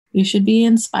We should be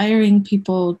inspiring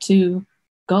people to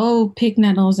go pick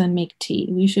nettles and make tea.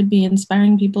 We should be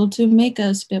inspiring people to make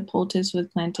a spit poultice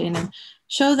with plantain and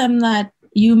show them that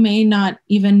you may not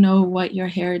even know what your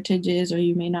heritage is, or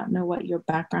you may not know what your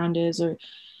background is, or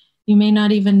you may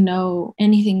not even know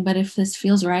anything. But if this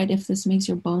feels right, if this makes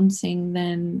your bones sing,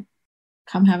 then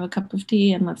come have a cup of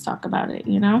tea and let's talk about it,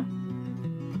 you know?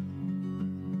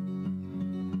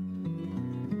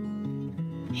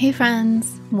 Hey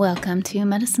friends, welcome to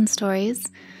Medicine Stories.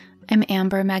 I'm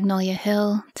Amber Magnolia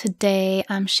Hill. Today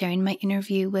I'm sharing my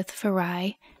interview with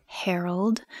Farai,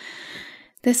 Harreld.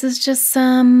 This is just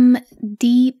some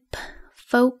deep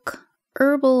folk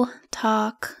herbal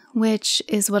talk, which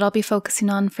is what I'll be focusing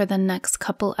on for the next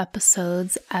couple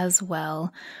episodes as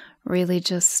well. Really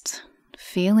just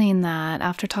feeling that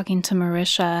after talking to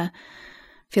Marisha,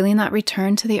 feeling that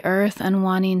return to the earth and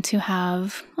wanting to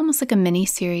have almost like a mini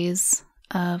series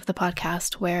of the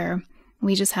podcast where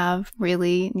we just have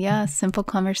really, simple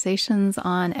conversations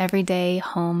on everyday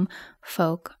home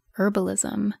folk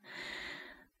herbalism.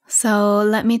 So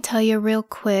let me tell you real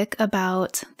quick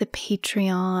about the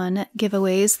Patreon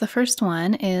giveaways. The first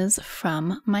one is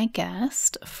from my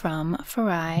guest, from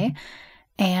Farai,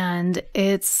 and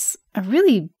it's a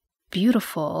really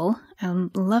beautiful,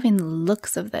 I'm loving the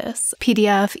looks of this,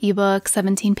 PDF, ebook,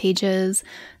 17 pages,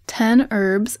 10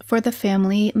 herbs for the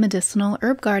family medicinal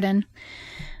herb garden.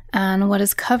 And what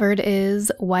is covered is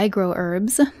why grow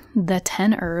herbs, the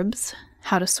 10 herbs,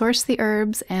 how to source the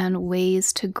herbs, and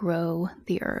ways to grow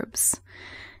the herbs.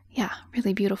 Yeah,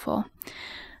 really beautiful.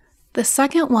 The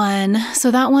second one,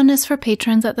 so that one is for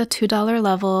patrons at the $2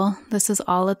 level. This is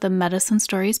all at the Medicine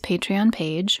Stories Patreon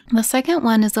page. The second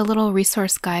one is a little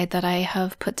resource guide that I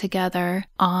have put together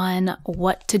on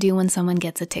what to do when someone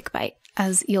gets a tick bite.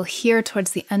 As you'll hear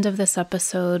towards the end of this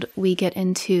episode, we get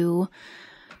into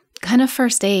kind of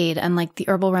first aid and like the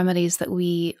herbal remedies that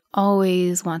we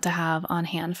always want to have on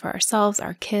hand for ourselves,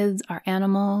 our kids, our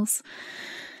animals.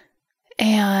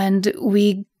 And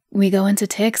we go into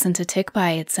ticks, into tick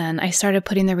bites, and I started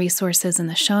putting the resources in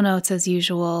the show notes as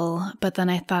usual, but then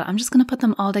I thought I'm just going to put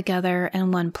them all together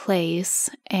in one place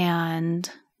and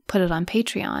put it on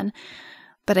Patreon.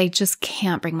 But I just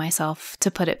can't bring myself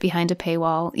to put it behind a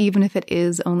paywall, even if it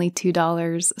is only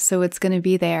 $2. So it's going to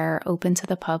be there, open to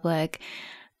the public,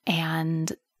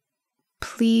 and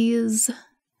please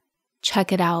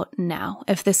check it out now.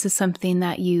 If this is something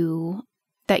that you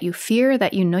fear,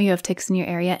 that you know you have ticks in your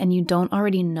area and you don't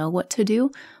already know what to do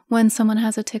when someone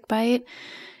has a tick bite,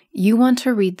 you want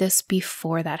to read this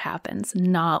before that happens,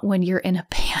 not when you're in a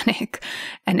panic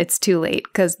and it's too late,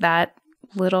 because that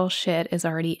little shit is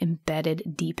already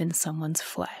embedded deep in someone's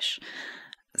flesh.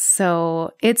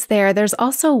 So it's there. There's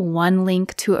also one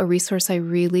link to a resource I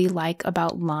really like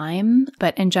about Lyme,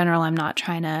 but in general, I'm not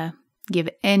trying to give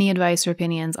any advice or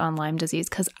opinions on Lyme disease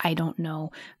because I don't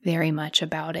know very much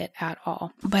about it at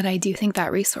all. But I do think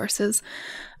that resource is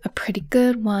a pretty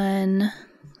good one.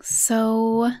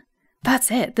 So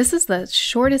that's it. This is the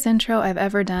shortest intro I've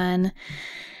ever done,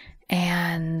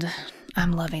 and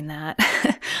I'm loving that.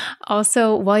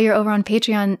 Also, while you're over on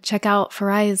Patreon, check out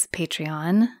Farai's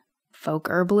Patreon, Folk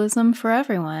Herbalism for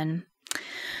Everyone.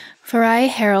 Farai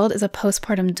Harreld is a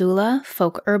postpartum doula,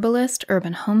 folk herbalist,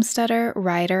 urban homesteader,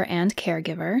 writer, and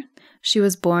caregiver. She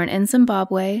was born in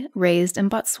Zimbabwe, raised in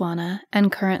Botswana,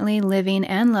 and currently living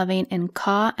and loving in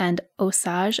Ka and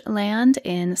Osage land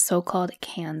in so-called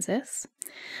Kansas.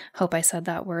 Hope I said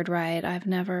that word right. I've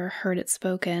never heard it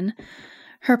spoken.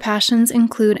 Her passions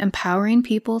include empowering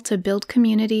people to build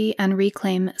community and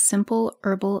reclaim simple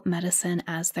herbal medicine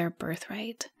as their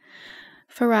birthright.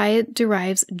 Farai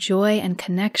derives joy and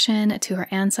connection to her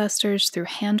ancestors through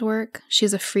handwork.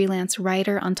 She's a freelance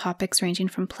writer on topics ranging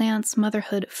from plants,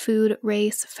 motherhood, food,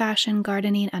 race, fashion,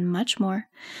 gardening, and much more.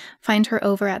 Find her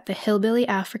over at the Hillbilly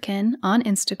African on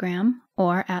Instagram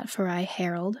or at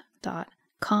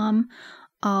faraiharreld.com.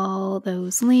 All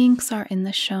those links are in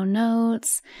the show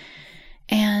notes.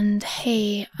 And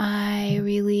hey, I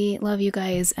really love you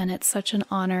guys, and it's such an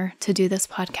honor to do this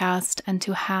podcast and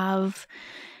to have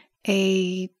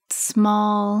a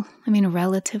small,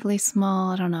 relatively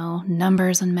small,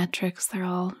 numbers and metrics, they're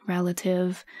all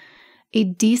relative, a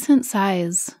decent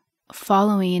size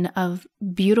following of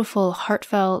beautiful,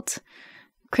 heartfelt,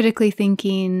 critically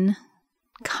thinking,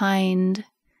 kind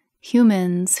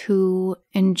humans who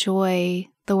enjoy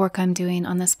the work I'm doing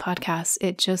on this podcast.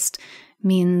 It just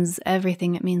means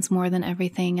everything. It means more than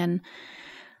everything. And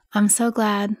I'm so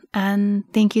glad. And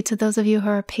thank you to those of you who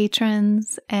are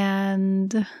patrons,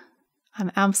 and I'm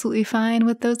absolutely fine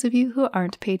with those of you who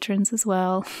aren't patrons as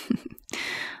well.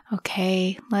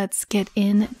 Okay, let's get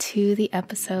into the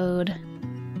episode.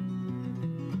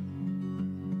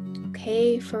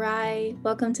 Hey, Farai,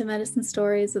 welcome to Medicine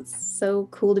Stories. It's so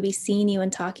cool to be seeing you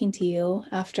and talking to you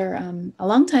after a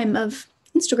long time of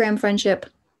Instagram friendship.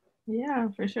 Yeah,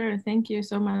 for sure. Thank you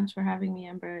so much for having me,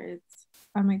 Amber.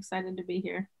 I'm excited to be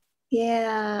here.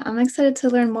 Yeah, I'm excited to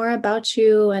learn more about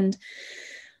you and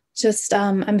just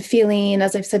I'm feeling,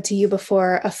 as I've said to you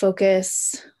before, a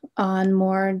focus on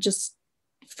more just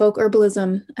folk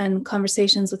herbalism and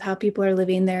conversations with how people are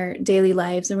living their daily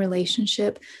lives in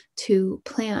relationship to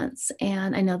plants.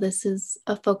 And I know this is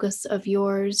a focus of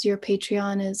yours. Your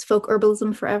Patreon is Folk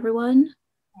Herbalism for Everyone.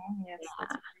 Yes,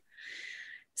 Yeah.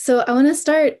 So I want to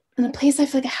start in a place I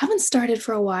feel like I haven't started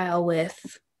for a while with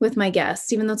my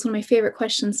guests, even though it's one of my favorite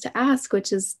questions to ask,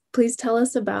 which is please tell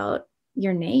us about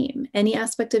your name, any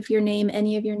aspect of your name,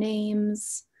 any of your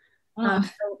names, Oh,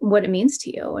 what it means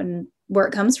to you and where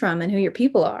it comes from and who your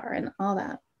people are and all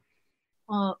that.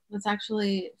 well, it's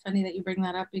actually funny that you bring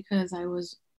that up because I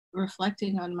was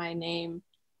reflecting on my name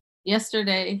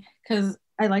yesterday because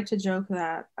I like to joke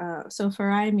that so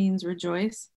Farai means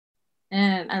rejoice.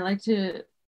 And I like to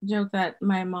joke that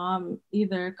my mom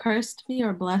either cursed me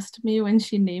or blessed me when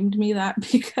she named me that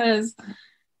because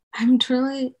I'm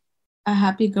truly a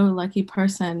happy-go-lucky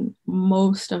person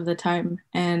most of the time.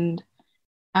 And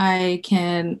we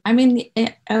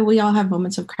all have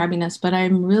moments of crabbiness, but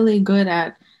I'm really good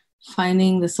at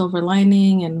finding the silver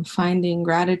lining and finding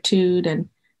gratitude. And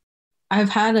I've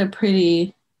had a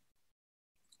pretty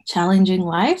challenging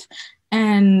life,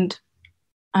 and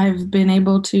I've been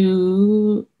able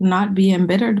to not be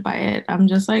embittered by it. I'm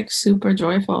just like super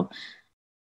joyful.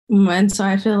 And so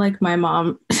I feel like my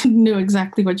mom knew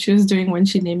exactly what she was doing when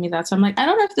she named me that. So I'm like, I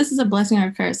don't know if this is a blessing or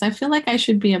a curse. I feel like I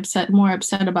should be more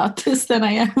upset about this than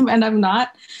I am, and I'm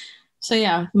not. So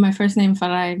yeah, my first name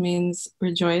Farai means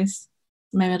rejoice.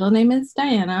 My middle name is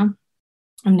Diana.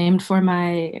 I'm named for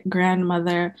my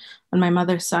grandmother on my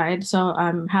mother's side. So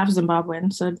I'm half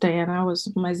Zimbabwean. So Diana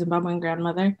was my Zimbabwean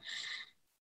grandmother.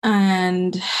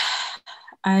 And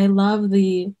I love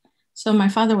so my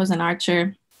father was an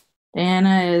archer.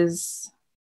 Diana is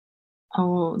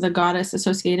the goddess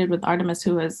associated with Artemis,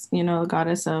 who was, a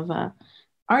goddess of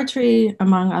archery,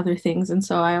 among other things. And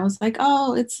so I was like,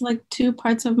 oh, it's like two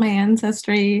parts of my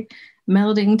ancestry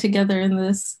melding together in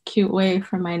this cute way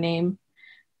for my name.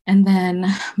 And then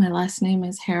my last name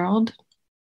is Harreld.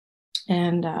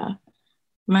 And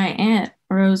my aunt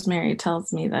Rosemary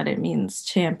tells me that it means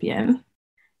champion.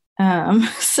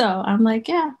 So I'm like,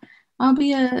 yeah, I'll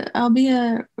be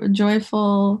a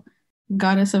joyful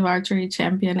goddess of archery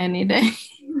champion any day.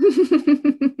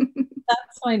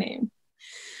 That's my name.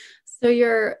 So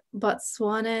your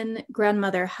Botswanan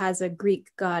grandmother has a Greek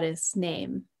goddess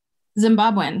name.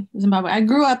 Zimbabwe. I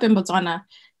grew up in Botswana,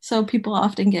 so people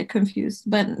often get confused.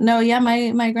 But no, yeah,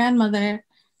 my grandmother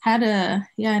had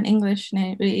an English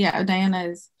name. Yeah, Diana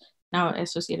is now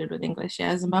associated with English.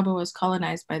 Yeah, Zimbabwe was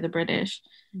colonized by the British.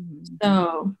 Mm-hmm.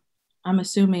 So I'm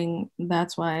assuming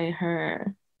that's why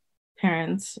her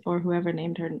parents or whoever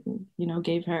named her,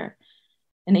 gave her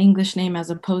an English name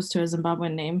as opposed to a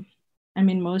Zimbabwean name. I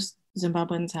mean, most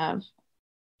Zimbabweans have,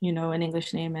 an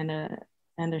English name and a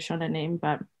Shona name,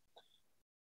 but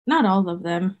not all of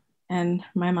them. And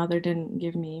my mother didn't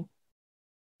give me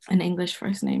an English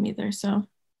first name either. So,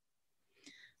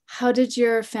 How did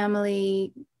your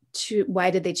family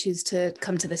why did they choose to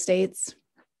come to the States?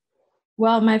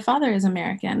 well, my father is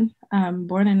American,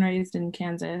 born and raised in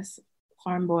Kansas,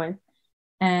 farm boy,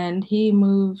 and he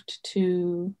moved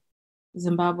to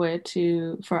Zimbabwe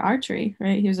for archery,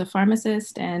 right? He was a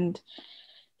pharmacist, and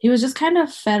he was just kind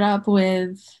of fed up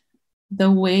with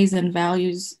the ways and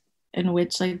values in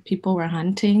which like people were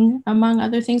hunting, among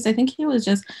other things. I think he was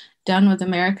just done with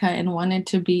America and wanted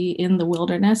to be in the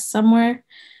wilderness somewhere.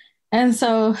 And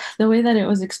so the way that it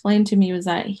was explained to me was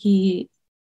that he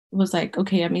was like,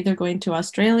 okay, I'm either going to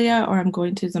Australia or I'm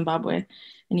going to Zimbabwe.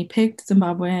 And he picked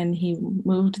Zimbabwe and he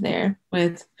moved there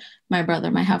with my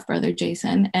half brother,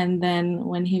 Jason. And then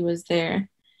when he was there,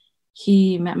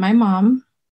 he met my mom,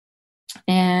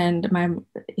 and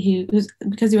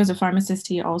because he was a pharmacist,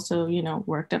 he also,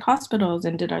 worked at hospitals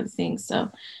and did other things. So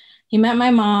he met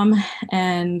my mom,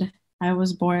 and I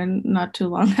was born not too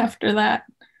long after that.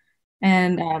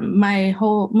 And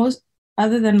most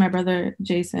other than my brother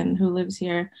Jason, who lives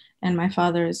here, and my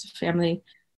father's family,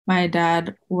 my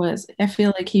dad I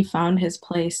feel like he found his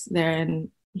place there, and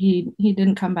he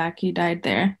didn't come back. He died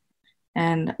there.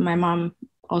 And my mom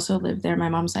also lived there. My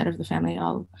mom's side of the family,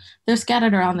 they're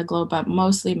scattered around the globe, but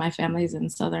mostly my family's in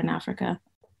Southern Africa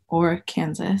or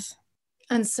Kansas.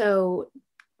 And so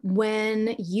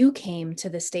when you came to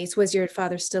the States, was your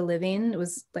father still living? It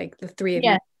was like the three of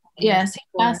Yeah. you. Yes, he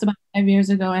passed about 5 years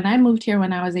ago, and I moved here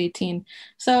when I was 18.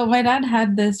 So my dad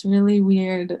had this really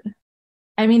weird,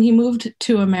 I mean, he moved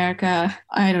to America,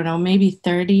 I don't know, maybe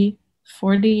 30,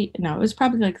 40. No, it was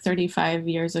probably like 35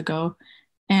 years ago.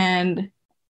 And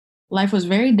life was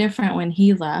very different when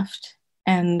he left.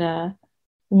 And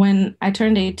when I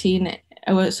turned 18,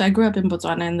 so I grew up in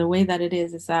Botswana, and the way that it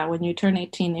is that when you turn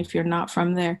 18, if you're not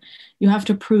from there, you have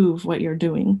to prove what you're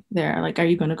doing there. Like, are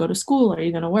you going to go to school? Are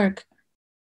you going to work?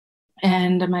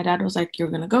 And my dad was like, you're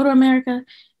going to go to America.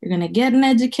 You're going to get an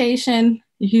education.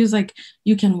 He was like,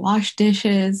 you can wash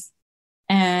dishes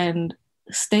and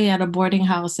stay at a boarding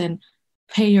house and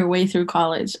pay your way through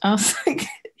college. I was like,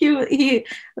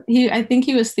 I think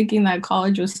he was thinking that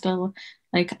college was still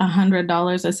like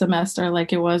 $100 a semester,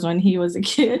 like it was when he was a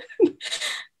kid.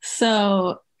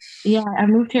 So yeah, I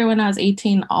moved here when I was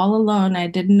 18 all alone. I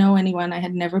didn't know anyone. I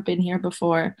had never been here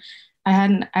before.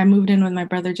 I moved in with my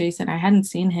brother Jason. I hadn't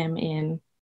seen him in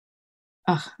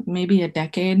maybe a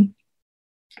decade.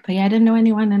 But yeah, I didn't know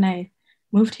anyone, and I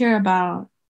moved here about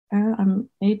I'm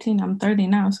 18, I'm 30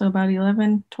 now, so about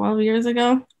 11, 12 years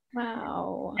ago.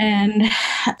 Wow. And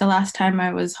the last time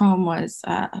I was home was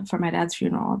for my dad's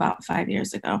funeral about 5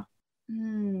 years ago.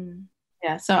 Mm.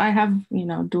 Yeah, so I have,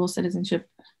 dual citizenship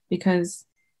because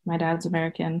my dad's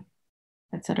American,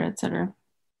 et cetera, et cetera.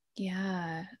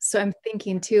 Yeah. So I'm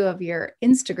thinking too of your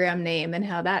Instagram name and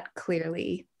how that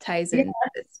clearly ties into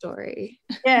this story.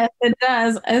 Yes, it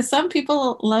does. Some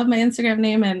people love my Instagram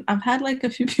name, and I've had like a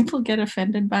few people get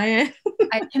offended by it.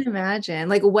 I can imagine.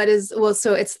 Like,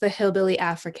 so it's the hillbilly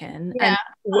African. Yeah. And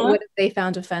what have they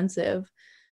found offensive?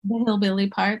 The hillbilly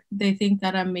part, they think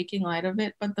that I'm making light of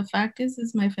it. But the fact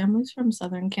is my family's from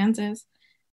southern Kansas,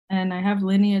 and I have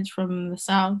lineage from the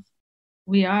South.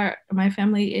 My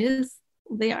family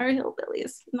they are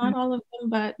hillbillies. Not all of them,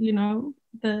 but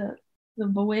the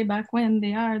way back when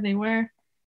they were.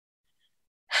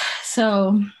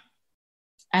 So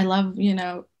I love,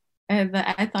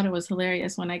 I thought it was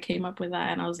hilarious when I came up with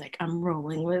that, and I was like, I'm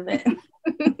rolling with it.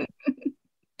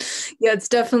 Yeah, it's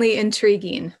definitely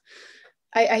intriguing.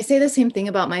 I say the same thing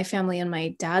about my family and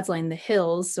my dad's line, the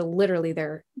Hills. So literally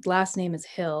their last name is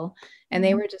Hill. And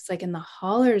they were just like in the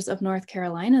hollers of North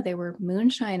Carolina. They were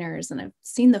moonshiners. And I've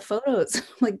seen the photos,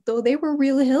 like, though they were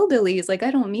real hillbillies. Like,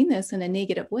 I don't mean this in a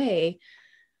negative way,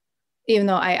 even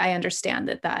though I understand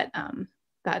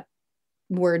that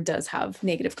word does have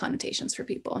negative connotations for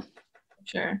people.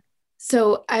 Sure.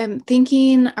 So I'm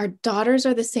thinking our daughters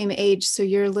are the same age. So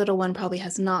your little one probably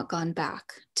has not gone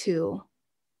back to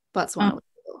Botswana.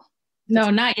 No,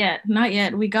 not yet. Not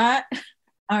yet. We got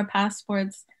our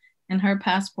passports and her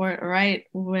passport right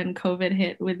when COVID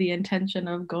hit with the intention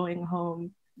of going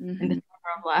home in December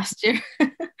of last year.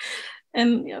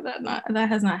 And that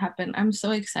has not happened. I'm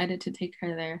so excited to take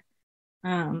her there.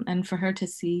 And for her to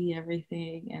see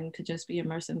everything and to just be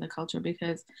immersed in the culture,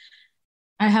 because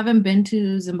I haven't been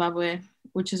to Zimbabwe,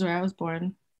 which is where I was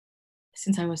born,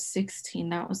 since I was 16.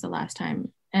 That was the last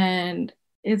time. And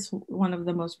it's one of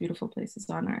the most beautiful places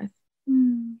on earth.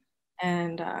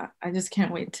 And I just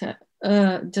can't wait to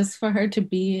just for her to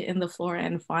be in the flora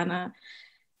and fauna,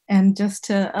 and just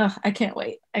to I can't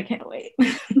wait. Yeah,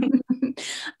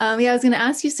 I was going to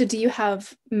ask you, so do you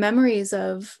have memories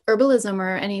of herbalism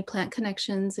or any plant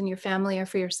connections in your family or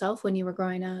for yourself when you were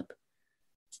growing up?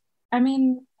 I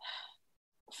mean,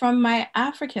 from my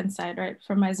African side, right,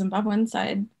 from my Zimbabwean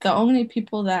side, the only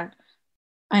people that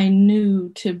I knew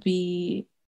to be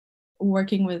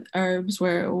working with herbs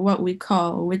were what we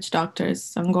call witch doctors,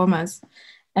 sangomas.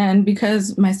 And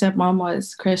because my stepmom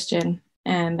was Christian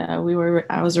and I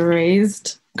was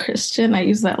raised Christian, I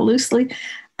use that loosely.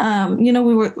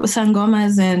 We were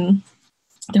sangomas, and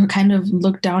they were kind of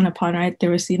looked down upon, right? They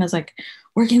were seen as like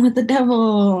working with the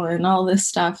devil and all this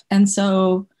stuff. And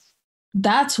so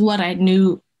that's what I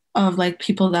knew of, like,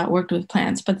 people that worked with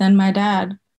plants. But then my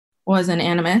dad was an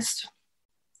animist.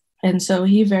 And so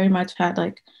he very much had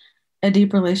like a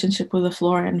deep relationship with the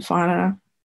flora and fauna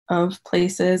of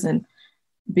places, and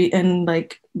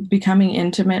becoming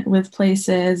intimate with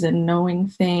places and knowing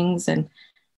things. And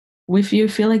if you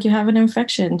feel like you have an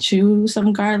infection, chew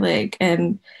some garlic.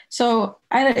 And so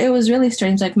it was really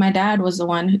strange. Like, my dad was the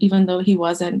one, even though he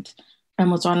wasn't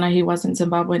from Botswana, he wasn't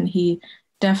Zimbabwean, he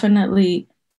definitely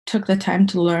took the time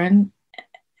to learn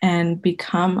and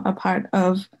become a part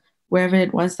of wherever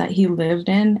it was that he lived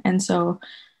in. And so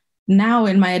now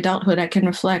in my adulthood, I can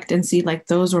reflect and see, like,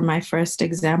 those were my first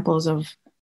examples of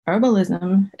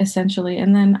herbalism, essentially.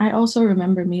 And then I also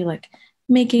remember me like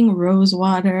making rose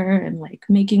water and like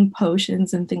making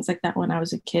potions and things like that when I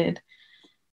was a kid.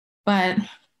 But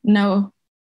no,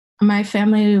 My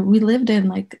family, we lived in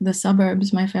like the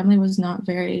suburbs. My family was not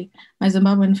very, my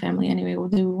Zimbabwean family anyway,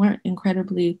 they weren't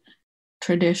incredibly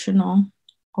traditional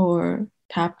or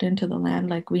tapped into the land.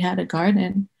 Like we had a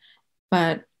garden,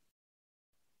 but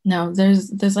no,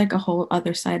 there's like a whole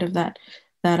other side of that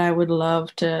that I would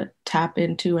love to tap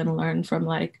into and learn from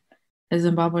like a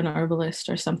Zimbabwean herbalist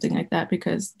or something like that,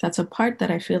 because that's a part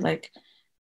that I feel like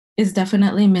is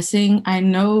definitely missing. I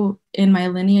know in my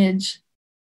lineage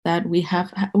that we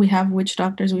have witch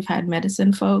doctors, we've had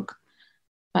medicine folk,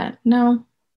 but no,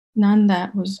 none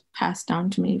that was passed down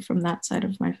to me from that side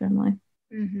of my family.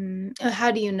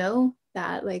 How do you know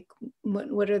that? Like,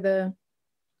 what are the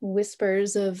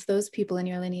whispers of those people in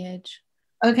your lineage?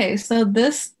 Okay, so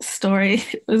this story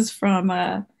was from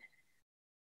I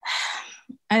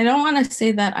don't want to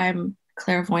say that I'm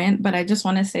clairvoyant, but I just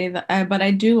want to say that but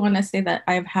I do want to say that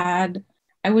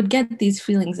I would get these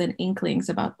feelings and inklings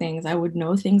about things. I would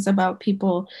know things about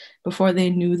people before they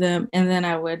knew them, and then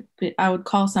I would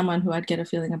call someone who I'd get a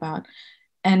feeling about.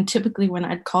 And typically when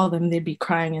I'd call them, they'd be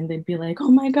crying and they'd be like, "Oh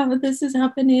my God, this is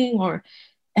happening," or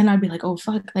and I'd be like, "Oh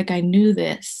fuck, like I knew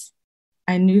this.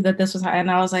 I knew that this was," and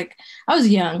I was like, I was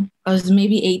young. I was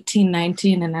maybe 18,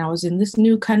 19, and I was in this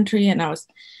new country and I was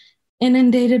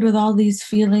inundated with all these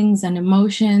feelings and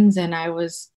emotions, and I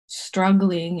was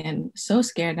struggling and so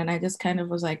scared. And I just kind of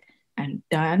was like, I'm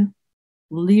done.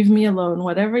 Leave me alone.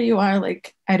 Whatever you are,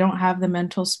 like, I don't have the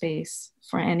mental space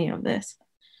for any of this.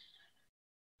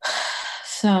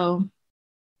 So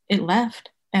it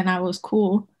left and I was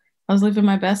cool. I was living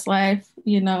my best life,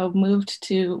 moved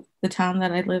to the town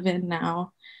that I live in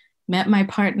now, met my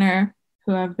partner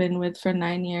who I've been with for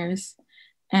 9 years.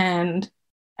 And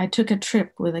I took a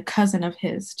trip with a cousin of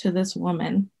his to this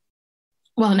woman.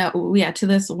 Well, no, yeah, to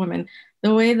this woman.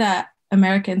 The way that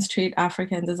Americans treat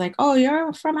Africans is like, oh,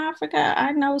 you're from Africa.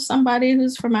 I know somebody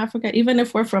who's from Africa, even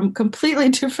if we're from completely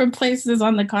different places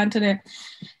on the continent.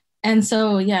 And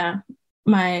so, yeah,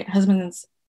 my husband's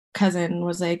cousin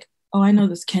was like, oh, I know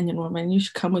this Kenyan woman. You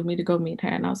should come with me to go meet her.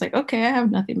 And I was like, okay, I have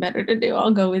nothing better to do.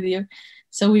 I'll go with you.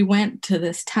 So we went to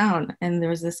this town and there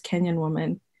was this Kenyan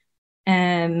woman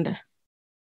and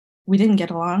we didn't get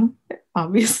along,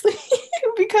 obviously,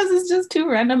 because it's just two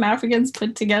random Africans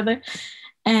put together.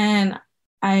 And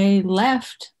I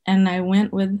left and I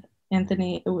went with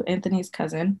Anthony's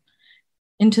cousin,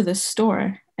 into the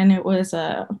store. And it was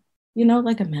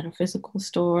like a metaphysical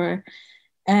store.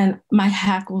 And my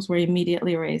hackles were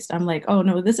immediately raised. I'm like, oh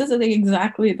no, this isn't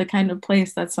exactly the kind of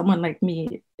place that someone like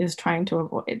me is trying to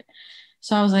avoid.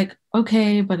 So I was like,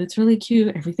 okay, but it's really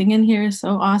cute. Everything in here is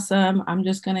so awesome. I'm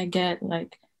just gonna get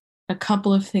like a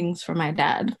couple of things for my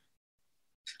dad.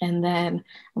 And then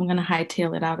I'm gonna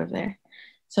hightail it out of there.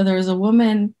 So there was a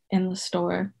woman in the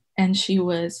store and she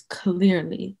was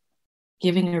clearly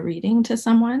giving a reading to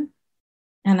someone.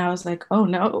 And I was like, oh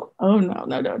no, oh no,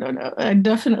 no, no, no, no. I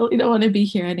definitely don't want to be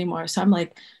here anymore. So I'm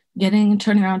like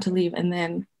turning around to leave. And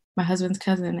then my husband's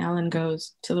cousin, Alan,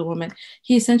 goes to the woman.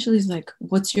 He essentially is like,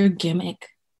 what's your gimmick?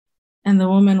 And the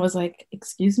woman was like,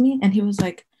 excuse me? And he was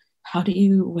like, what do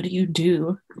you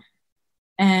do?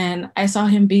 And I saw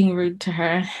him being rude to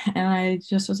her. And I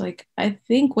just was like, I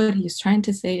think what he's trying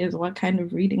to say is, what kind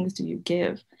of readings do you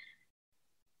give?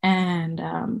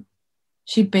 And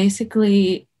she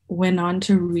basically went on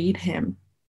to read him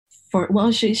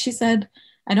she said,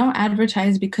 I don't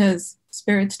advertise because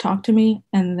spirits talk to me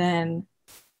and then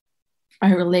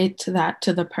I relate to that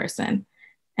to the person.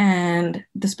 And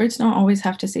the spirits don't always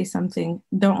have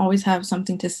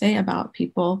something to say about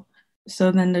people.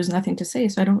 So then there's nothing to say.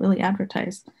 So I don't really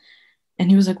advertise. And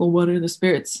he was like, well, what are the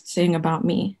spirits saying about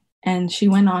me? And she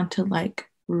went on to like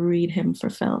read him for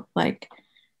Phil, like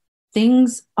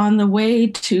things on the way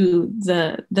to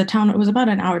the town. It was about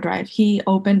an hour drive. He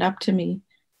opened up to me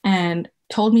and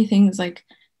told me things like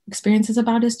experiences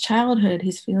about his childhood,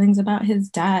 his feelings about his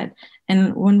dad.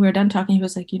 And when we were done talking, he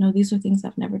was like, these are things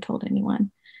I've never told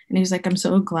anyone. And he was like, I'm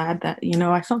so glad that,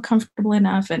 I felt comfortable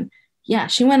enough. And yeah,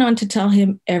 she went on to tell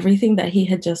him everything that he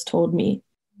had just told me.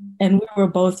 And we were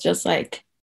both just like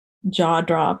jaw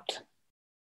dropped,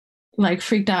 like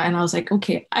freaked out. And I was like,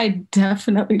 okay, I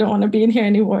definitely don't want to be in here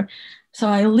anymore. So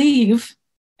I leave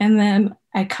and then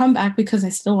I come back because I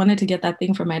still wanted to get that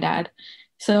thing for my dad.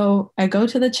 So I go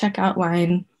to the checkout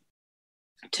line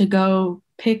to go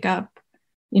pick up,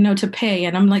 to pay.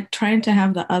 And I'm like trying to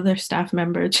have the other staff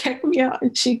member check me out.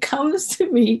 And she comes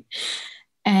to me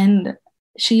and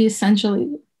she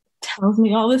essentially tells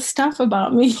me all this stuff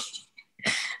about me.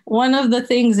 One of the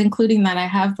things, including that I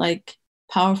have like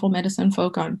powerful medicine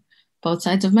folk on both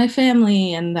sides of my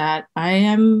family, and that I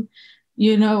am,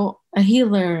 a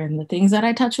healer, and the things that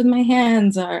I touch with my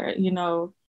hands are,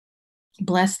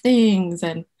 bless things.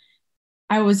 And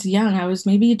I was young. I was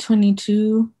maybe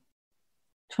 22,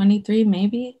 23,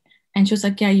 maybe. And she was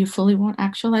like, yeah, you fully won't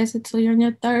actualize it till you're in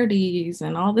your 30s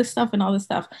and all this stuff and all this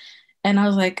stuff. And I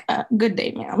was like, good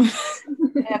day, ma'am.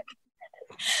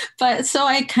 But so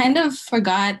I kind of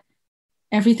forgot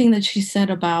everything that she said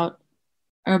about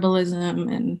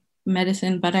herbalism and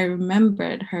medicine, but I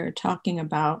remembered her talking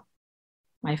about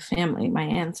my family, my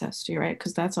ancestry, right?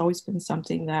 Because that's always been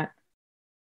something that,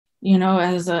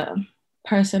 as a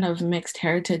person of mixed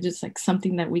heritage, it's like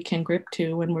something that we can grip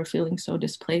to when we're feeling so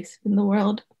displaced in the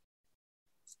world.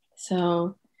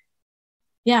 So,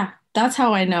 yeah, that's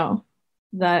how I know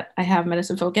that I have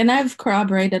medicine folk. And I've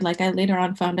corroborated, like, I later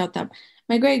on found out that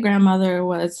my great grandmother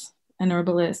was an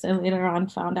herbalist. I later on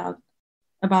found out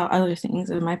about other things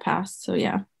in my past. So,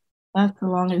 yeah, that's the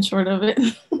long and short of it.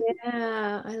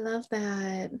 Yeah, I love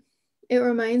that. It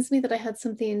reminds me that I had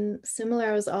something similar.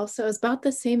 I was about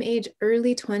the same age,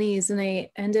 early 20s, and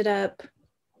I ended up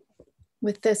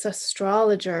with this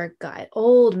astrologer guy,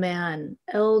 old man,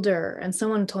 elder, and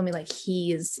someone told me like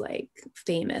he's like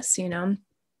famous, and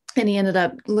he ended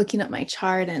up looking at my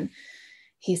chart and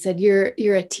he said, you're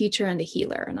a teacher and a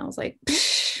healer. And I was like,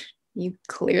 you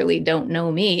clearly don't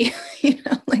know me.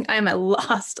 Like I'm a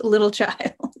lost little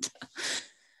child.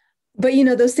 But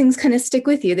those things kind of stick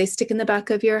with you. They stick in the back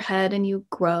of your head and you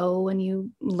grow and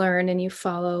you learn and you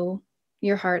follow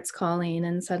your heart's calling.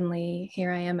 And suddenly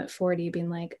here I am at 40 being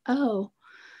like, oh,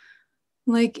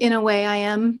 like in a way I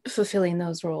am fulfilling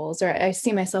those roles, or I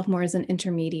see myself more as an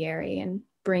intermediary and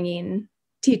bringing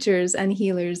teachers and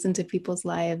healers into people's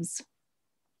lives.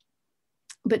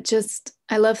 But just,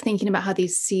 I love thinking about how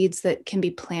these seeds that can be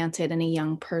planted in a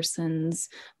young person's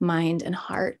mind and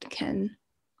heart can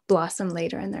blossom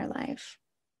later in their life.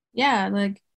 Yeah,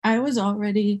 like I was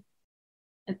already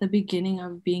at the beginning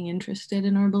of being interested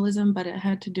in herbalism, but it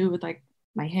had to do with like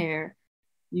my hair,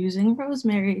 using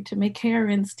rosemary to make hair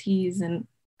rinse teas. And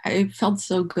I felt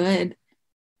so good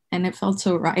and it felt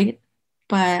so right.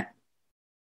 But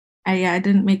I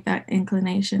didn't make that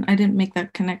inclination. I didn't make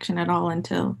that connection at all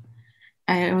until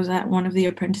I was at one of the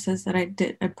apprenticeships that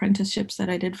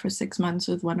I did for 6 months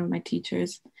with one of my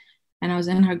teachers. And I was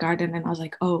in her garden and I was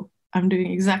like, oh, I'm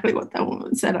doing exactly what that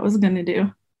woman said I was going to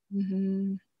do.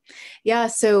 Mm-hmm. Yeah.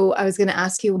 So I was going to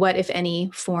ask you what, if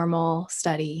any, formal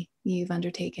study you've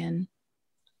undertaken?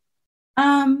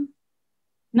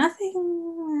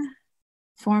 Nothing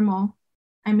formal.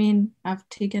 I mean, I've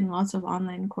taken lots of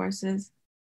online courses.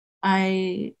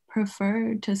 I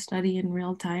prefer to study in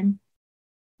real time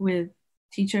with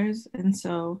teachers. And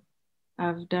so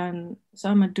I'm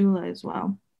a doula as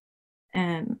well.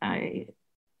 And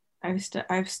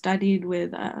I've studied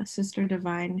with Sister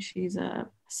Divine. She's a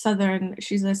Southern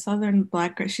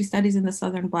Black. She studies in the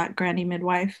Southern Black granny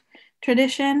midwife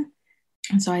tradition.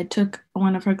 And so I took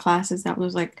one of her classes that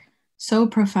was like so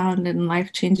profound and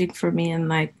life changing for me, and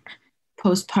like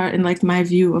postpartum, like my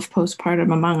view of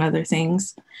postpartum, among other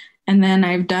things. And then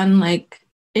I've done like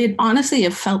it. Honestly,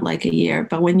 it felt like a year,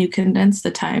 but when you condense the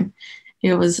time,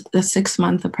 it was a 6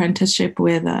 month apprenticeship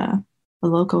with a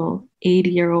local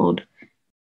 80-year-old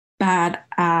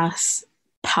badass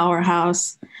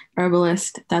powerhouse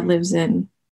herbalist that lives in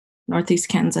Northeast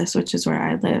Kansas, which is where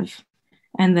I live.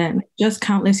 And then just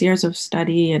countless years of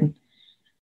study. And,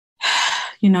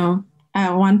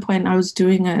 at one point I was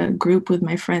doing a group with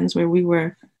my friends where we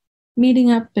were meeting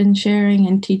up and sharing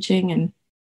and teaching. And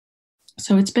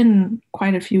so it's been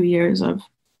quite a few years of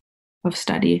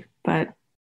study. But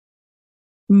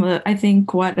I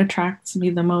think what attracts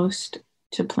me the most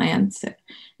to plants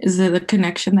is the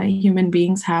connection that human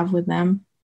beings have with them.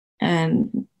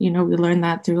 And, we learn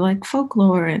that through like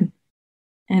folklore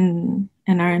and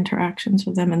our interactions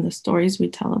with them and the stories we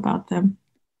tell about them.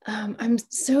 I'm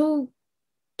so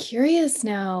curious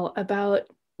now about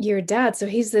your dad. So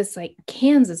he's this like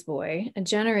Kansas boy, a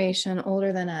generation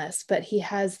older than us, but he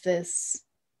has this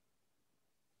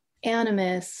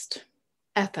animist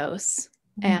ethos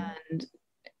and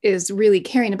is really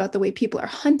caring about the way people are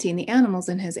hunting the animals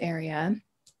in his area.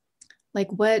 Like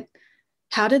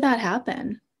how did that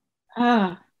happen?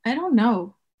 I don't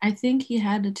know. I think he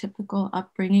had a typical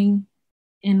upbringing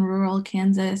in rural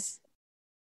Kansas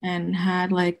and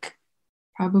had like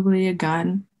probably a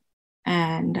gun.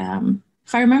 And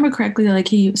if I remember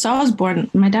correctly, so I was born,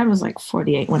 my dad was like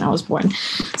 48 when I was born.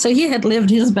 So he had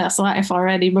lived his best life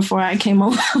already before I came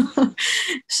along.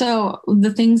 So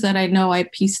the things that I know, I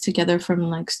pieced together from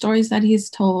like stories that he's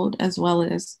told, as well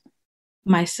as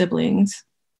my siblings.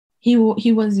 He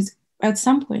was, at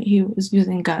some point, he was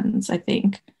using guns, I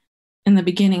think, in the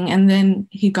beginning. And then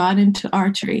he got into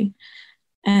archery.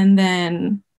 And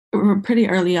then pretty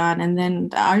early on. And then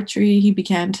the archery, he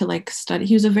began to like study.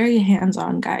 He was a very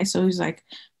hands-on guy. So he's like,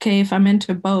 okay, if I'm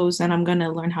into bows, then I'm going to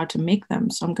learn how to make them.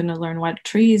 So I'm going to learn what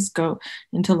trees go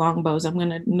into long bows. I'm going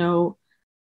to know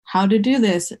how to do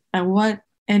this and what.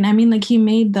 And I mean, like he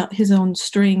made his own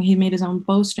string. He made his own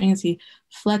bowstrings. He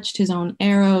fletched his own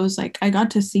arrows. Like I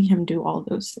got to see him do all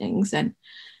those things. And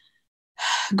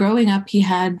growing up, he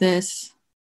had this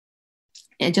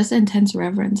just intense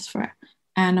reverence for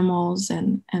animals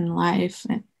and life.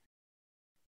 And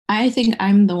I think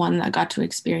I'm the one that got to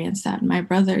experience that. My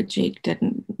brother Jake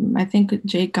didn't. I think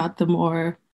Jake got the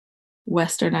more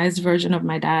westernized version of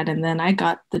my dad, and then I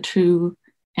got the true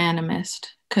animist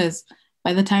because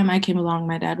by the time I came along,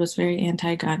 my dad was very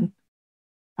anti-gun,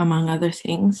 among other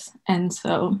things. And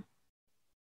so,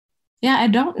 yeah, I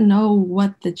don't know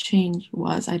what the change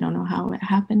was. I don't know how it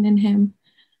happened in him.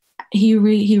 He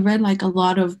read like a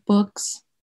lot of books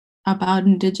about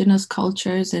indigenous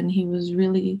cultures, and he was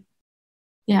really,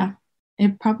 yeah,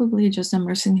 it probably just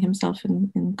immersing himself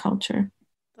in culture.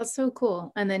 That's so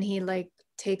cool. And then he like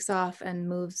takes off and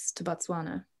moves to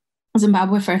Botswana.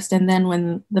 Zimbabwe first, and then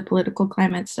when the political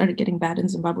climate started getting bad in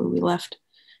Zimbabwe, we left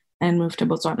and moved to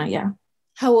Botswana. Yeah.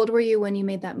 How old were you when you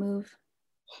made that move?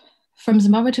 From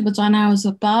Zimbabwe to Botswana, I was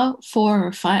about 4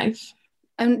 or 5.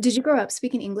 Did you grow up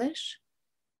speaking English?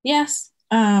 Yes.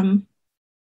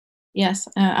 Yes,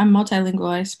 I'm multilingual.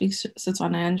 I speak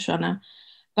Setswana and Shona.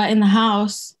 But in the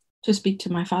house, to speak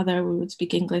to my father, we would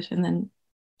speak English. And then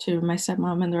to my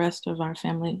stepmom and the rest of our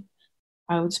family,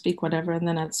 I would speak whatever. And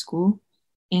then at school,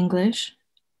 English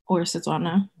or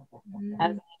Setswana.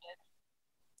 Mm.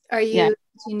 Are Yeah. you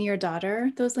teaching your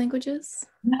daughter those languages?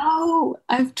 No,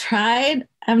 I've tried.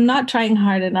 I'm not trying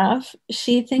hard enough.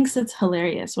 She thinks it's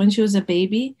hilarious. When she was a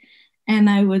baby and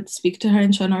I would speak to her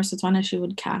in Shona or Setswana, she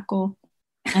would cackle.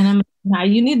 And I'm like, now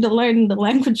you need to learn the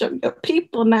language of your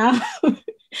people now.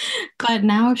 But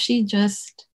now she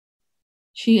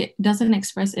doesn't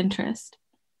express interest,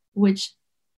 which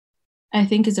I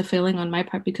think is a failing on my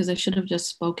part because I should have just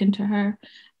spoken to her.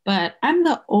 But I'm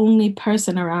the only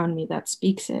person around me that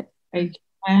speaks it. Like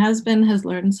my husband has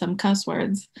learned some cuss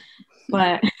words,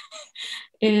 but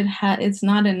it's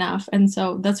not enough. And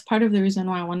so that's part of the reason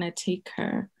why I want to take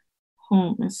her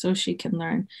home is so she can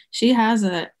learn. She has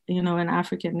an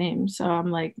African name. So I'm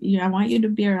like, yeah, I want you to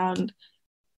be around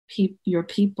your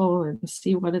people and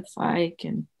see what it's like.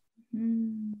 And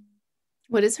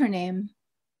what is her name?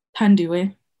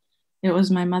 Tandiwe. It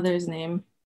was my mother's name.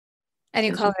 And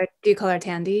do you call her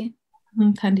Tandy?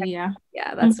 Tandy, yeah.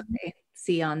 Yeah, that's what I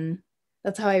see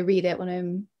that's how I read it when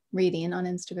I'm reading on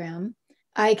Instagram.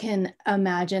 I can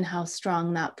imagine how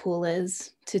strong that pull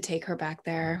is to take her back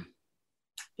there.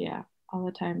 Yeah, all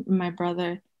the time. My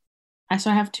brother, I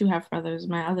have 2 half brothers.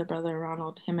 My other brother,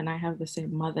 Ronald, him and I have the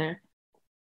same mother.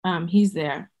 He's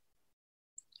there.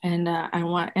 And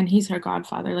he's her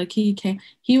godfather. Like he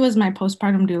was my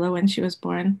postpartum doula when she was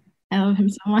born. I love him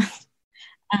so much.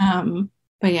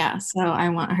 But yeah, so I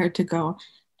want her to go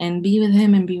and be with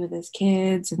him and be with his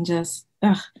kids and just,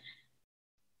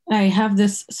 I have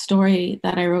this story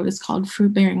that I wrote. It's called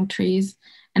Fruit Bearing Trees.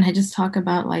 And I just talk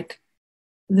about like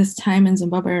this time in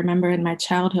Zimbabwe. I remember in my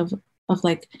childhood of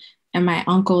like, and my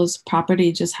uncle's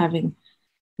property just having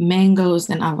mangoes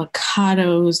and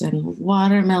avocados and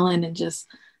watermelon and just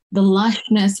the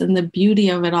lushness and the beauty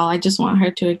of it all. I just want her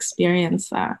to experience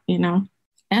that,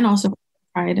 and also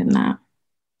pride in that.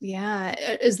 Yeah.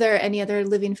 Is there any other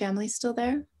living family still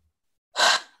there?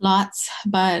 Lots,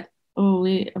 but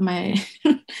this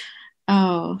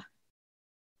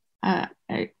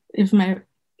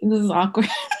is awkward.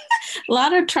 A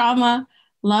lot of trauma,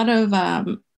 a lot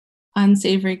of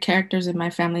unsavory characters in my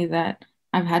family that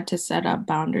I've had to set up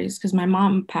boundaries because my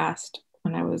mom passed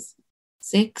when I was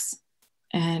 6.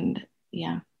 And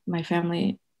yeah, my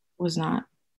family was not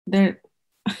there.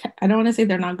 I don't want to say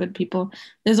they're not good people.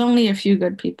 There's only a few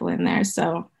good people in there.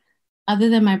 So other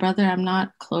than my brother, I'm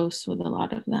not close with a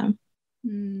lot of them.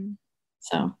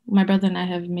 So my brother and I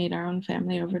have made our own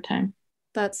family over time.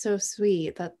 That's so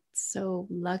sweet. That's so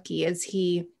lucky. Does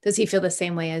he feel the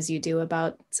same way as you do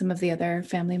about some of the other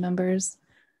family members?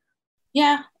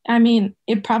 Yeah. I mean,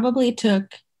 it probably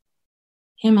took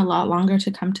him a lot longer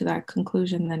to come to that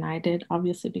conclusion than I did,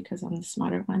 obviously, because I'm the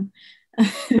smarter one.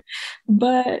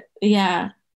 But yeah,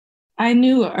 I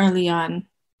knew early on.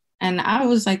 And I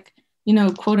was like,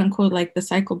 quote unquote, like the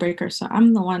cycle breaker. So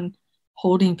I'm the one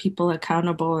holding people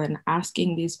accountable and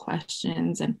asking these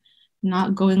questions and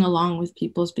not going along with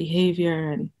people's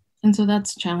behavior. And so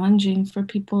that's challenging for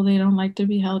people. They don't like to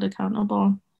be held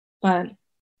accountable. But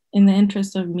in the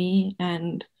interest of me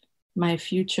and my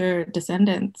future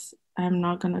descendants, I'm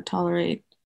not going to tolerate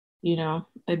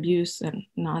abuse and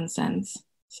nonsense.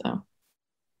 So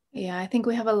Yeah, I think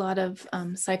we have a lot of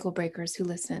cycle breakers who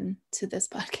listen to this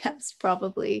podcast,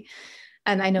 probably.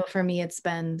 And I know for me, it's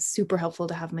been super helpful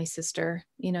to have my sister,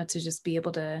 to just be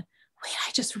able to, wait,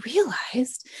 I just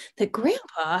realized that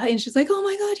grandpa, and she's like, oh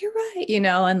my God, you're right,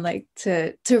 and like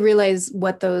to realize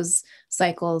what those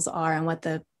cycles are and what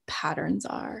the patterns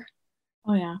are.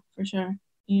 oh yeah, for sure.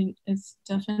 It's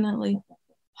definitely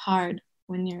hard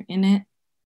when you're in it.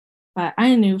 But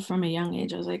I knew from a young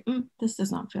age, I was like, this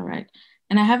does not feel right.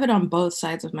 And I have it on both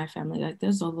sides of my family. Like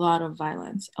there's a lot of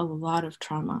violence, a lot of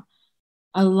trauma,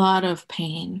 a lot of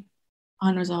pain,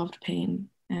 unresolved pain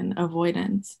and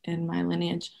avoidance in my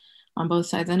lineage on both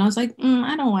sides. And I was like,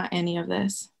 I don't want any of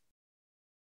this.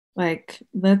 Like,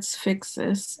 let's fix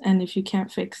this. And if you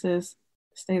can't fix this,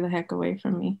 stay the heck away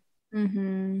from me.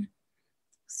 Mm-hmm.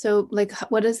 So like,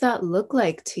 what does that look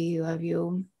like to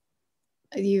you?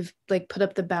 You've like put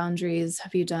up the boundaries?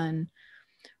 Have you done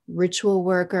ritual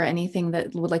work or anything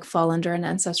that would like fall under an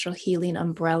ancestral healing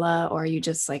umbrella? Or are you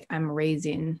just like, I'm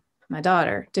raising my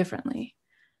daughter differently?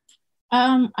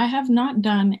 I have not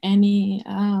done any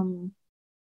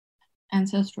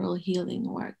ancestral healing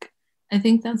work. I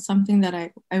think that's something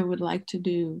that I would like to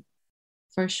do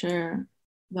for sure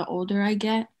the older I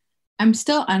get. I'm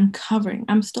still uncovering,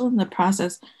 I'm still in the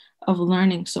process of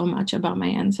learning so much about my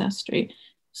ancestry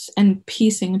and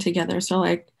piecing together. So,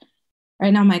 like,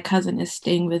 right now, my cousin is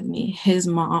staying with me. His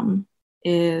mom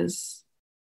is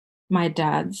my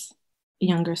dad's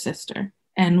younger sister,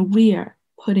 and we are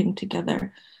putting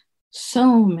together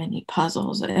so many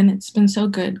puzzles. And it's been so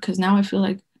good because now I feel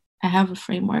like I have a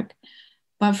framework.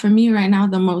 But for me, right now,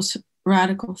 the most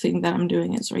radical thing that I'm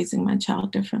doing is raising my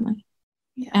child differently.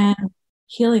 Yeah. And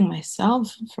healing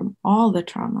myself from all the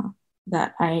trauma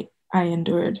that I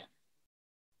endured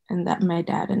and that my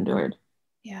dad endured.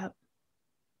 Yeah.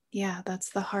 Yeah,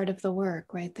 that's the heart of the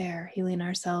work right there, healing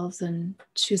ourselves and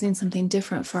choosing something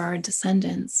different for our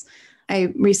descendants.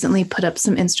 I recently put up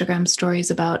some Instagram stories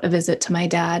about a visit to my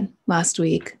dad last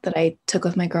week that I took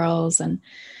with my girls and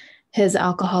his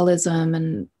alcoholism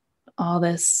and all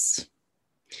this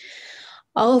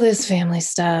family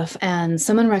stuff. And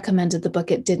someone recommended the book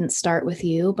It Didn't Start With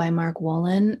You by Mark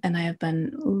Wolin. And I have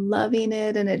been loving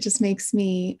it. And it just makes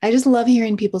me, I just love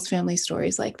hearing people's family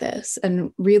stories like this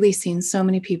and really seeing so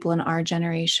many people in our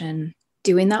generation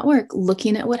doing that work,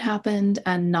 looking at what happened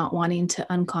and not wanting to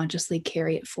unconsciously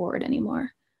carry it forward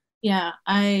anymore. Yeah,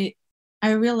 I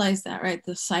realized that, right?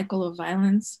 The cycle of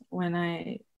violence what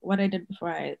I did before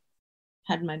I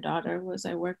had my daughter was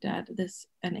I worked at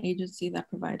an agency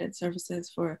that provided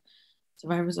services for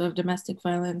survivors of domestic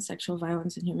violence, sexual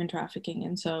violence, and human trafficking.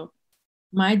 And so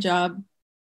my job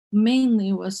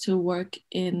mainly was to work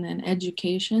in an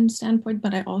education standpoint,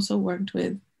 but I also worked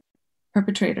with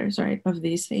perpetrators, right, of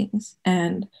these things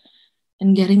and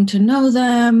getting to know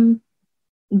them.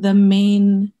 The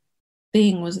main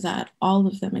thing was that all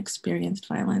of them experienced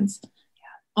violence.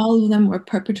 All of them were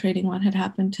perpetrating what had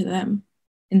happened to them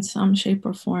in some shape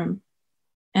or form.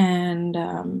 And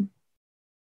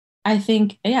I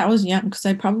think, yeah, I was young because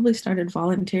I probably started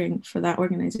volunteering for that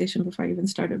organization before I even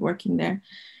started working there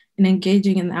and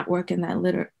engaging in that work and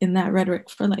in that rhetoric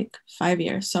for like 5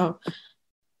 years. So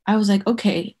I was like,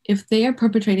 okay, if they are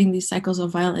perpetrating these cycles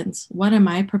of violence, what am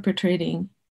I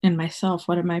perpetrating in myself?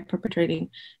 What am I perpetrating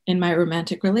in my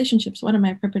romantic relationships? What am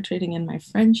I perpetrating in my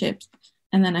friendships?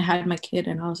 And then I had my kid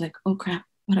and I was like, oh crap,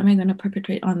 what am I going to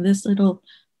perpetrate on this little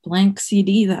blank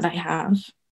CD that I have?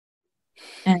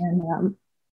 And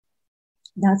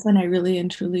that's when I really and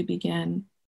truly began.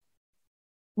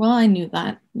 Well, I knew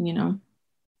that,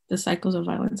 the cycles of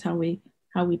violence, how we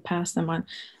pass them on.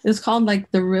 It's called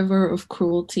like the river of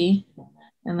cruelty.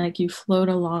 And like you float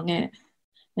along it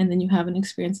and then you have an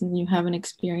experience and then you have an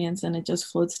experience and it just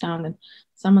floats down and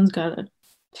someone's got to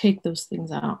take those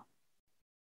things out,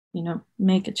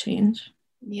 make a change.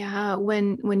 Yeah.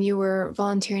 When you were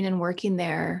volunteering and working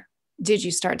there, did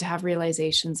you start to have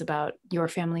realizations about your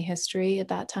family history at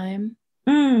that time?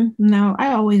 No,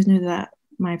 I always knew that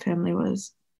my family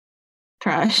was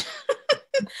trash.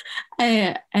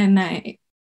 I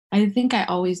think I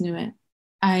always knew it.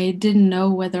 I didn't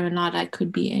know whether or not I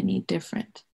could be any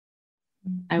different,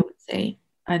 I would say,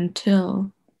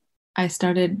 until I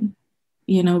started,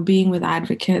 being with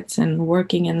advocates and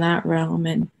working in that realm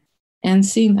and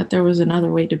seeing that there was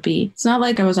another way to be. It's not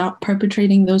like I was out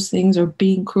perpetrating those things or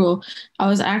being cruel. I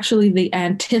was actually the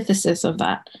antithesis of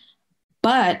that.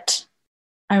 But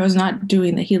I was not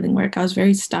doing the healing work. I was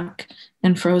very stuck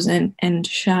and frozen and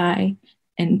shy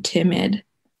and timid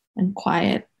and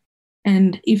quiet.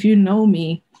 And if you know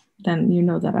me, then you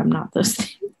know that I'm not those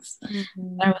things.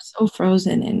 Mm-hmm. I was so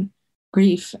frozen in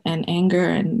grief and anger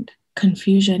and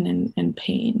confusion and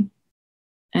pain.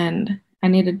 And I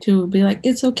needed to be like,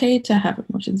 it's okay to have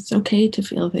emotions. It's okay to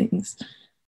feel things.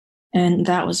 And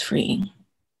that was freeing.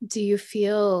 Do you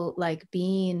feel like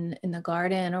being in the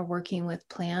garden or working with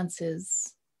plants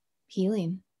is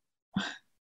healing?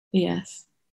 Yes,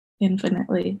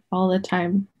 infinitely, all the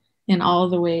time, in all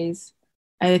the ways.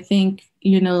 I think,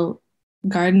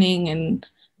 gardening and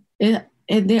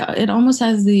it almost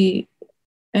has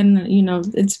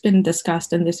it's been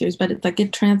discussed in this series, but it's like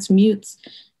it transmutes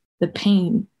the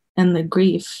pain and the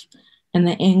grief and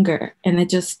the anger, and it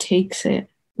just takes it,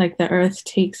 like the earth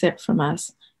takes it from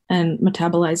us and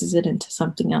metabolizes it into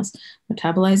something else,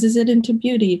 metabolizes it into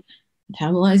beauty,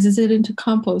 metabolizes it into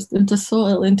compost, into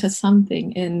soil, into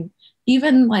something. And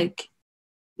even like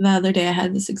the other day, I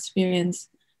had this experience.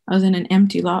 I was in an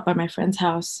empty lot by my friend's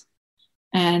house,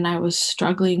 and I was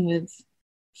struggling with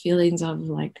feelings of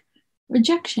like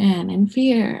rejection and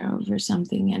fear over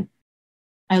something. And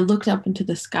I looked up into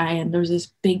the sky, and there was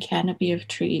this big canopy of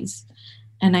trees.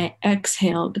 And I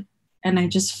exhaled, and I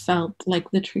just felt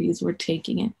like the trees were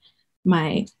taking it,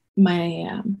 my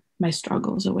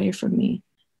struggles away from me,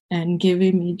 and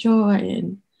giving me joy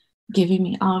and giving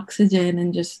me oxygen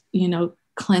and just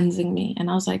cleansing me. And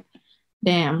I was like,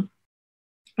 damn.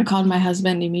 I called my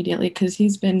husband immediately because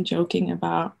he's not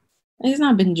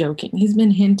been joking. He's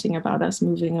been hinting about us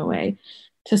moving away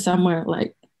to somewhere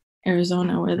like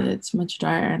Arizona where it's much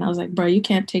drier. And I was like, bro, you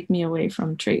can't take me away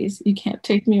from trees. You can't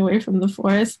take me away from the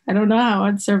forest. I don't know how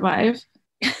I'd survive.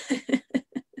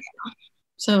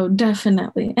 So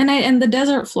definitely. And the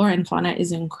desert flora and fauna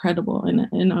is incredible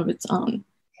in of its own.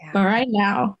 Yeah. But right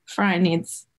now, Farai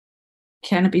needs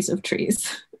canopies of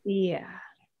trees. Yeah.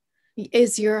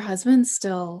 Is your husband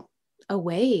still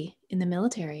away in the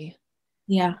military?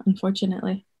 Yeah,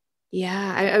 unfortunately.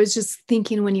 Yeah, I was just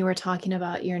thinking when you were talking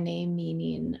about your name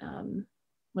meaning,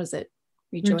 was it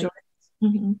rejoice?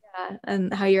 Mm-hmm. Yeah,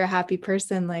 and how you're a happy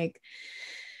person. Like,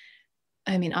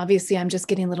 I mean, obviously, I'm just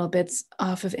getting little bits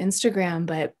off of Instagram,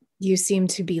 but you seem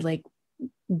to be like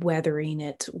weathering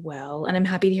it well. And I'm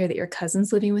happy to hear that your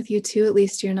cousin's living with you too. At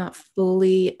least you're not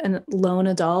fully a lone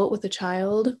adult with a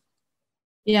child.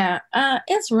 Yeah,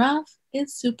 it's rough.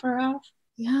 It's super rough.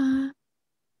 Yeah,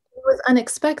 it was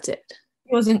unexpected.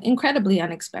 It was incredibly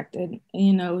unexpected.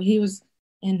 He was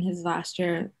in his last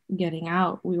year getting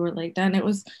out. We were like done. It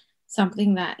was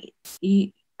something that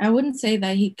I wouldn't say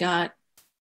that he got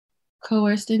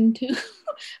coerced into,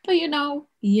 but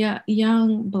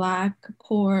young, Black,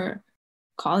 poor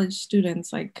college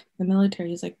students, like the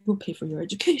military is like, we'll pay for your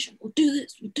education. We'll do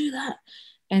this, we'll do that.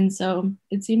 And so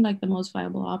it seemed like the most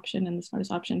viable option and the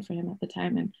smartest option for him at the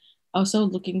time. And also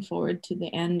looking forward to the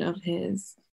end of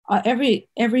his, every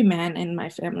man in my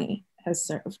family has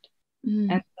served.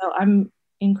 And so I'm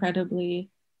incredibly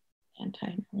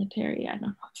anti-military. I don't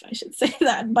know if I should say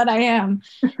that, but I am.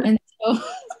 And so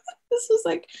this was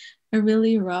like a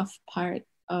really rough part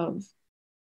of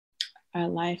our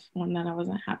life, one that I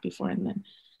wasn't happy for. And then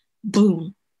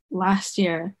boom, last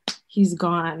year he's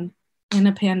gone in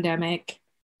a pandemic.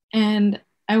 And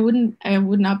I would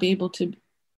not be able to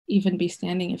even be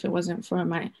standing if it wasn't for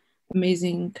my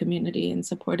amazing community and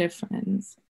supportive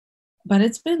friends. But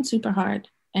it's been super hard.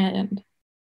 And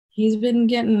he's been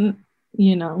getting,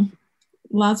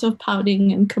 lots of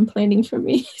pouting and complaining for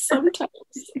me sometimes.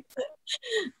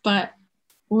 But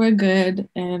we're good,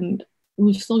 and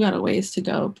we've still got a ways to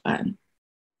go, but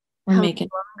we're making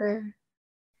longer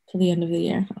to the end of the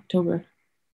year, October,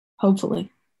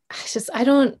 hopefully.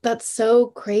 That's so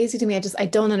crazy to me. I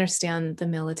don't understand the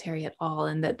military at all,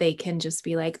 and that they can just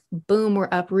be like, boom, we're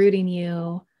uprooting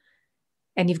you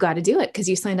and you've got to do it because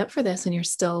you signed up for this and you're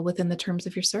still within the terms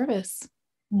of your service.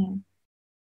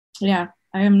 Yeah,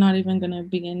 I am not even going to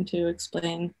begin to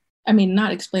explain. I mean,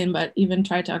 not explain, but even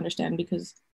try to understand,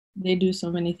 because they do so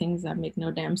many things that make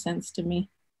no damn sense to me.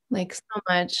 Like so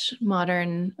much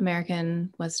modern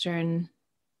American, Western,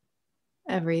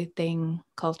 everything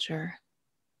culture.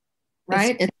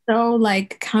 Right? It's so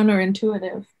like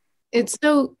counterintuitive. It's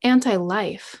so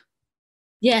anti-life.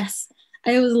 Yes.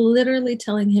 I was literally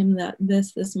telling him that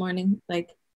this morning, like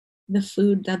the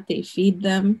food that they feed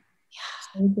them.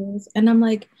 Yeah. Soldiers. And I'm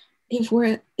like,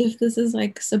 if this is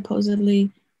like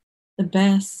supposedly the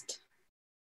best,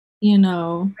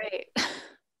 right.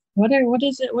 What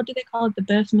is it? What do they call it? The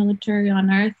best military on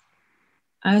earth?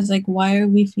 I was like, why are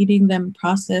we feeding them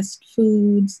processed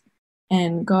foods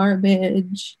and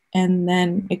garbage and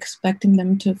then expecting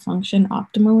them to function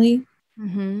optimally?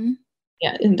 Mm-hmm.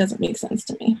 Yeah, it doesn't make sense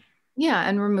to me. Yeah,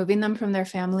 and removing them from their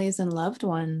families and loved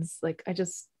ones. Like,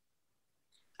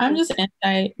 I'm just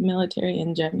anti-military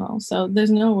in general, so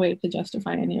there's no way to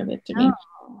justify any of it to me.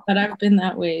 Oh, But I've been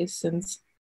that way since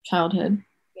childhood,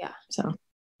 yeah. so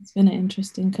it's been an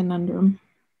interesting conundrum.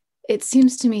 It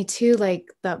seems to me too,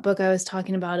 like that book I was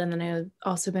talking about, and then I've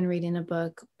also been reading a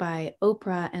book by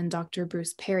Oprah and Dr.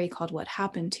 Bruce Perry called What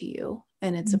Happened to You.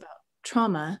 And it's about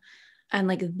trauma. And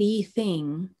like the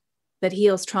thing that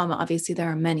heals trauma, obviously there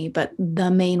are many, but the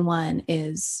main one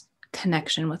is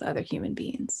connection with other human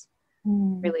beings,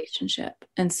 relationship.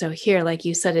 And so here, like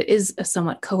you said, it is a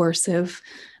somewhat coercive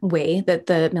way that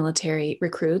the military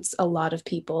recruits a lot of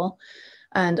people.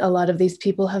 And a lot of these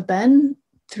people have been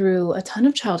through a ton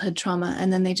of childhood trauma,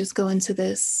 and then they just go into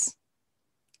this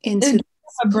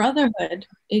a brotherhood.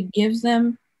 It gives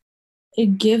them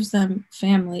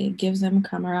family, it gives them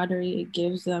camaraderie, it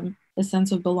gives them a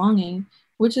sense of belonging,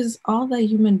 which is all that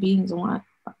human beings want.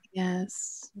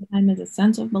 Yes. And it's a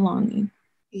sense of belonging.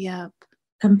 Yep.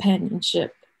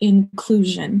 Companionship,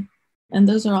 inclusion. And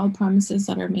those are all promises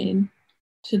that are made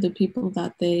to the people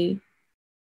that they,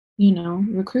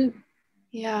 recruit.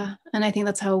 Yeah. And I think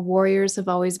that's how warriors have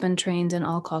always been trained in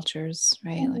all cultures,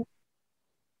 right? Like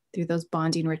through those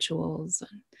bonding rituals.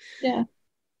 Yeah.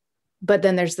 But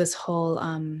then there's this whole,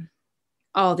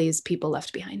 all these people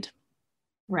left behind.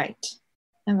 Right.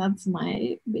 And that's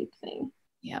my big thing.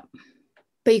 Yep.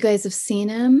 But you guys have seen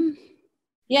him?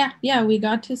 Yeah. We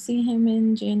got to see him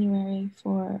in January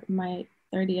for my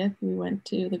 30th. We went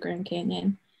to the Grand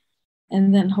Canyon.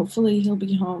 And then hopefully he'll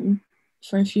be home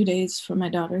for a few days for my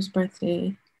daughter's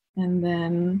birthday. And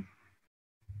then,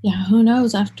 who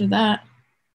knows after that?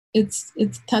 It's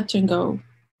touch and go.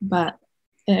 But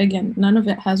again, none of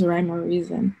it has rhyme or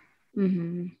reason.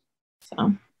 Mm-hmm.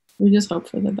 So we just hope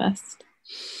for the best.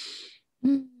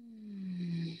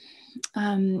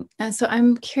 And so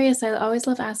I'm curious, I always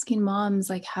love asking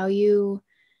moms like how you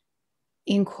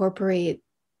incorporate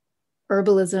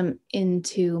herbalism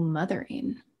into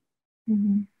mothering.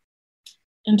 Mm-hmm.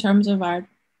 In terms of our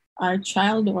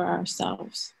child or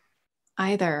ourselves?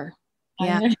 Either.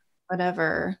 Yeah,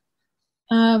 whatever.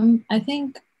 I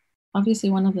think obviously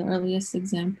one of the earliest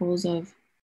examples of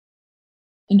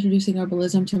introducing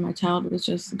herbalism to my child was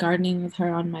just gardening with her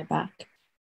on my back.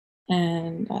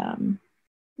 And,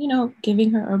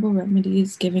 giving her herbal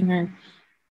remedies, giving her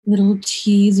little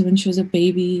teas when she was a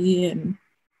baby. And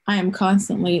I am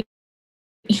constantly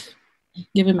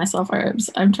giving myself herbs.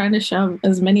 I'm trying to shove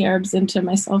as many herbs into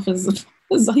myself as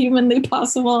humanly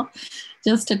possible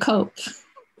just to cope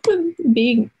with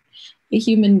being a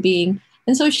human being.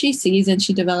 And so she sees and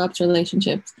she develops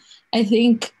relationships. I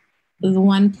think the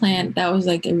one plant that was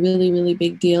like a really, really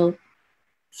big deal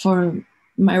for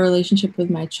my relationship with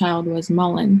my child was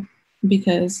mullein,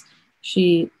 because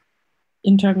she,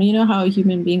 in terms, how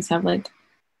human beings have like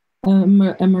a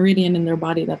meridian in their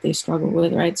body that they struggle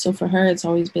with, right? So for her, it's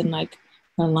always been like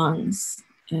her lungs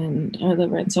and her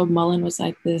liver. And so mullein was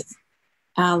like this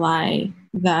ally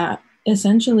that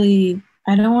essentially,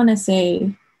 I don't want to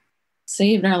say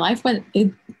saved our life, but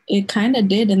it kind of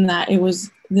did, in that it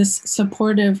was this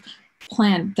supportive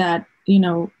plant that,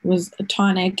 was a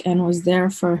tonic and was there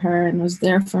for her and was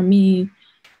there for me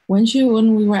when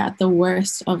we were at the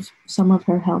worst of some of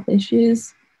her health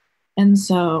issues. And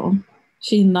so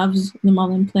she loves the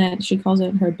mullein plant. She calls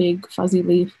it her big fuzzy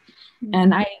leaf. Mm-hmm.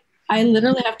 And I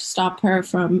literally have to stop her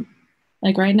from,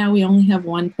 like, right now we only have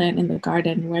one plant in the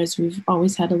garden, whereas we've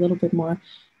always had a little bit more.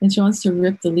 And she wants to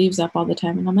rip the leaves up all the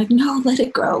time. And I'm like, no, let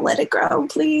it grow,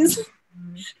 please.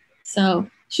 Mm-hmm. So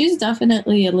she's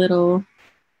definitely a little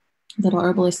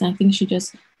herbalist. And I think she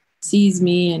just sees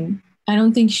me, and I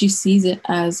don't think she sees it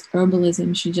as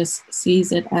herbalism. She just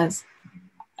sees it as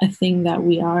a thing that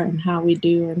we are and how we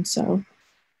do. And so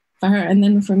for her, and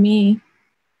then for me,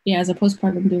 as a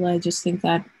postpartum doula, I just think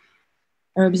that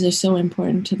herbs are so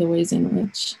important to the ways in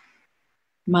which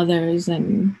mothers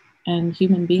and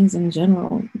human beings in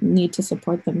general need to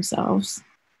support themselves.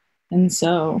 And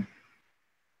so,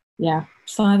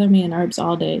 slather me in herbs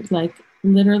all day, like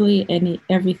literally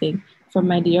everything from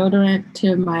my deodorant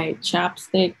to my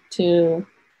chapstick to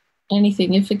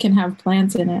anything. If it can have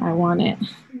plants in it, I want it.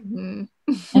 Mm-hmm.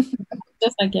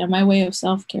 Just like, my way of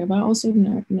self-care, but also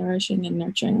nourishing and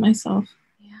nurturing myself.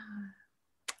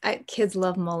 Kids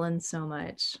love mullein so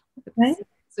much. Right?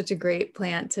 It's such a great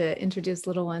plant to introduce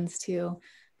little ones to.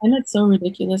 And it's so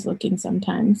ridiculous looking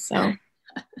sometimes. So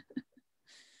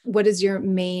what is your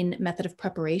main method of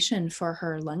preparation for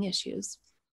her lung issues?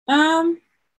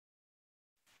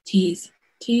 Teas,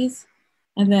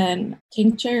 and then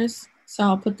tinctures. So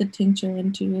I'll put the tincture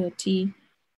into a tea.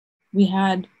 We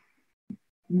had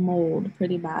mold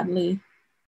pretty badly,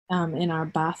 in our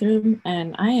bathroom,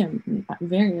 and I am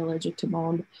very allergic to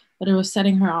mold, but it was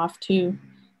setting her off too.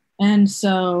 And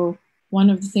so one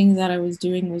of the things that I was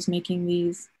doing was making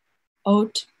these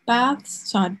oat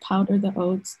baths. So I'd powder the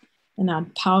oats, and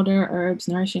I'd powder herbs,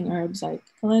 nourishing herbs like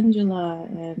calendula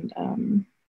and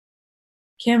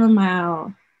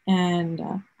chamomile. And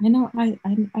I know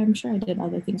I'm sure I did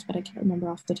other things, but I can't remember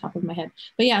off the top of my head.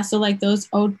 But yeah, so like those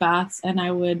oat baths, and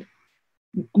I would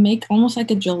make almost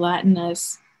like a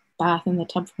gelatinous bath in the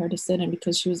tub for her to sit in,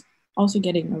 because she was also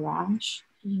getting a rash.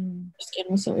 Her skin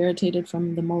was so irritated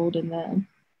from the mold in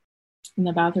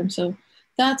the bathroom. So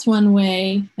that's one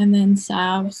way. And then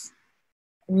salves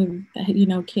with,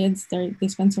 kids, they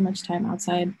spend so much time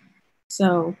outside.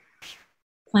 So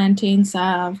plantain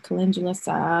salve, calendula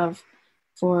salve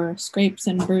for scrapes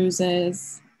and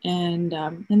bruises, and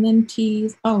then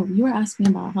teas. Oh, you were asking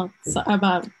about health,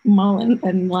 about Mullein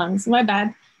and lungs. My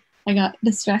bad, I got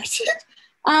distracted.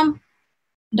 Dr.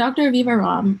 Aviva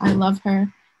Ram, I love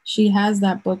her. She has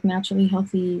that book, Naturally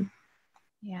Healthy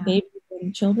Babies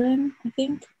and Children, I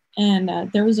think. And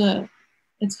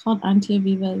it's called Auntie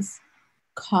Aviva's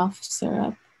cough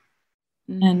syrup.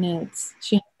 And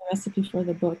she has a recipe for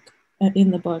the book, in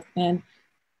the book. And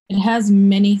it has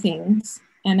many things.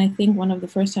 And I think one of the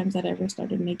first times that I ever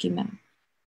started making that,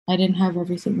 I didn't have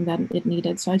everything that it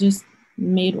needed. So I just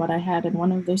made what I had. And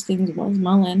one of those things was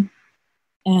Mullein.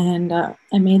 And I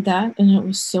made that, and it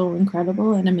was so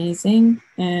incredible and amazing.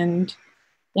 And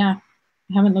yeah,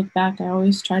 I haven't looked back. I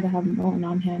always try to have Mullein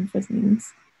on hand for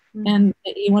things. And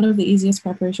one of the easiest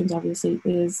preparations, obviously,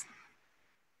 is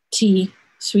tea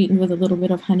sweetened with a little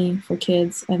bit of honey for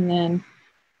kids. And then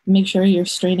make sure you're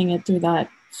straining it through that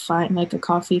fine, like a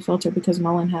coffee filter, because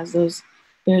Mullein has those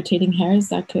irritating hairs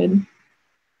that could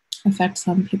affect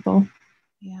some people.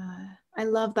 Yeah. I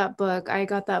love that book. I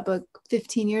got that book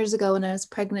 15 years ago when I was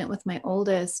pregnant with my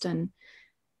oldest. And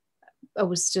it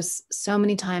was just so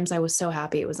many times I was so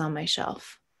happy it was on my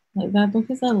shelf. Like, that book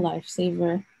is a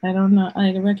lifesaver. I don't know.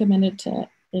 I recommend it to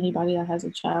anybody that has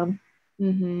a child.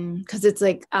 Because it's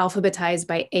like alphabetized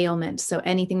by ailment. So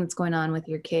anything that's going on with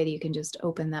your kid, you can just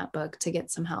open that book to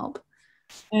get some help.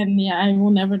 And yeah, I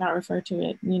will never not refer to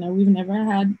it. We've never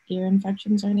had ear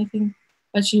infections or anything,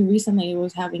 but she recently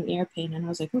was having ear pain, and I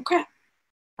was like, oh crap,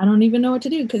 I don't even know what to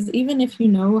do. Because even if you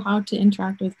know how to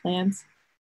interact with plants,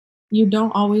 you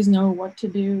don't always know what to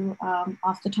do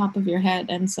off the top of your head.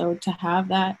 And so to have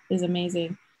that is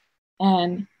amazing.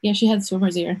 And yeah, she had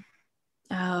swimmer's ear.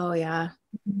 Oh, yeah.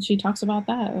 She talks about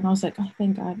that. And I was like, oh,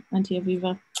 thank God, Auntie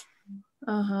Aviva.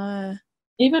 Uh-huh.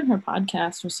 Even her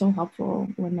podcast was so helpful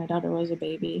when my daughter was a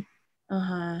baby.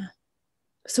 Uh-huh.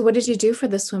 So what did you do for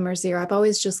the swimmer's ear? I've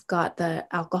always just got the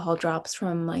alcohol drops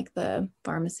from like the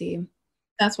pharmacy.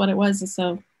 That's what it was.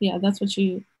 So yeah, that's what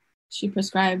she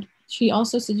prescribed. She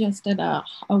also suggested a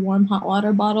warm hot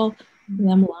water bottle,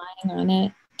 them lying on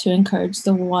it to encourage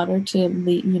the water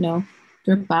to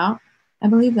drip out. I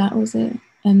believe that was it.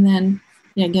 And then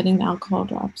getting the alcohol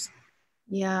drops.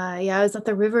 Yeah. I was at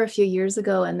the river a few years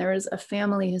ago, and there was a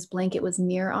family whose blanket was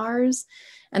near ours.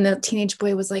 And the teenage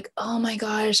boy was like, oh my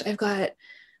gosh, I've got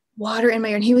water in my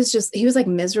ear. And he was like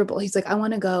miserable. He's like, I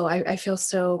want to go. I feel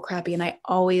so crappy. And I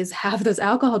always have those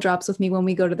alcohol drops with me when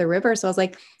we go to the river. So I was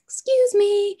like, excuse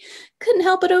me, couldn't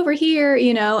help it over here,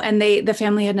 and the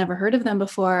family had never heard of them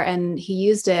before. And he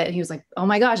used it. And he was like, oh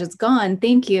my gosh, it's gone.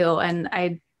 Thank you. And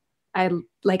I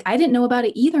didn't know about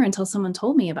it either until someone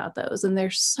told me about those. And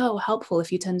they're so helpful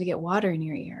if you tend to get water in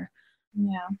your ear.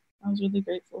 Yeah, I was really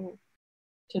grateful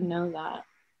to know that.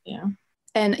 Yeah.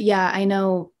 And yeah, I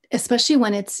know, especially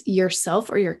when it's yourself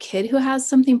or your kid who has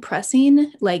something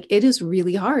pressing, like it is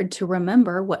really hard to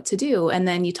remember what to do. And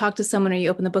then you talk to someone or you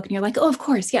open the book and you're like, oh, of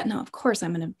course. Yeah, no, of course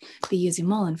I'm going to be using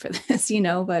Mullein for this,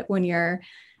 but when you're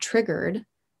triggered,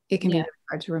 it can be really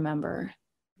hard to remember.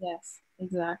 Yes,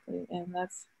 exactly. And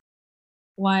that's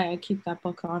why I keep that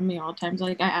book on me all times.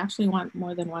 Like, I actually want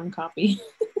more than one copy.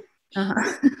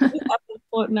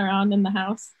 Floating around in the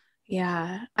house.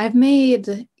 Yeah, I've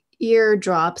made ear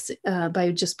drops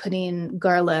by just putting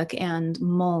garlic and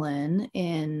mullein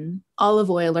in olive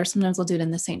oil, or sometimes I'll do it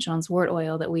in the St. John's wort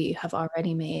oil that we have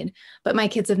already made. But my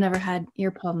kids have never had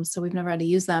ear problems, so we've never had to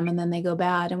use them, and then they go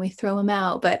bad and we throw them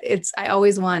out. But I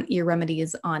always want ear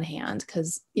remedies on hand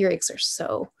because earaches are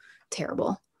so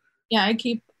terrible. Yeah, I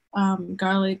keep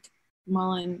garlic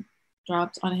mullein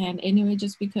drops on hand anyway,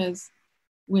 just because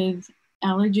with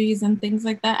allergies and things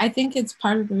like that. I think it's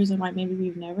part of the reason why maybe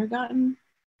we've never gotten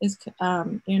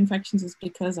ear infections is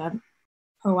because I'm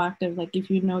proactive. Like, if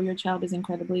you know your child is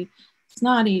incredibly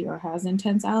snotty or has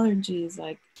intense allergies,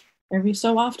 like, every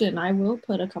so often I will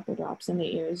put a couple drops in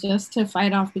the ears just to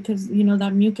fight off, because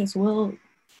that mucus will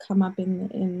come up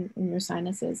in your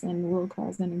sinuses and will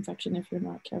cause an infection if you're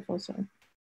not careful. So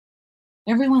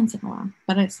every once in a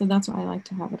while, so that's why I like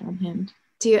to have it on hand.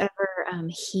 Do you ever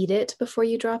heat it before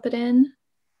you drop it in?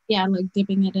 Yeah, like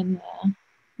dipping it in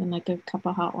like a cup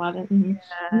of hot water. And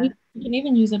you can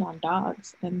even use it on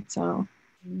dogs. And so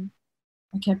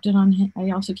I kept it on hand.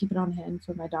 I also keep it on hand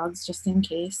for my dogs just in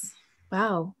case.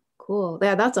 Wow, cool.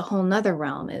 Yeah, that's a whole nother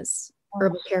realm, is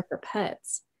herbal care for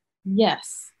pets.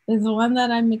 Yes, is the one that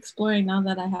I'm exploring now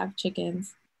that I have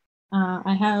chickens.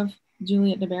 I have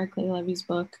Juliet de Bear Clay Levy's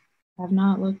book. I've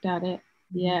not looked at it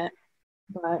yet,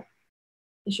 but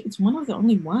it's one of the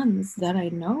only ones that I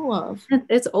know of.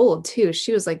 It's old too.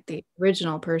 She was like the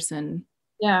original person.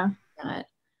 Yeah. That.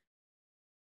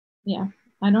 Yeah.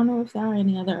 I don't know if there are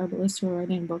any other herbalists who are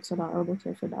writing books about herbal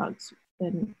care for dogs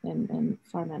and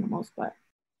farm animals, but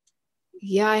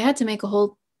yeah, I had to make a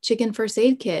whole chicken first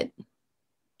aid kit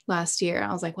last year.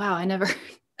 I was like, wow, I never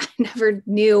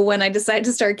knew when I decided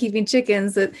to start keeping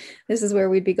chickens that this is where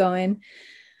we'd be going.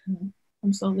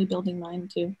 I'm slowly building mine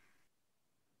too.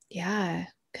 Yeah,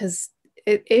 because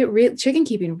chicken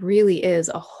keeping really is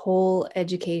a whole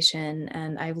education,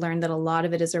 and I've learned that a lot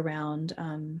of it is around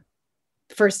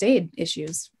first aid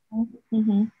issues.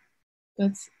 Mm-hmm.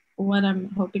 That's what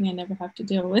I'm hoping I never have to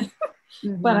deal with,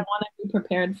 but I want to be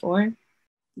prepared for.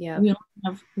 Yeah,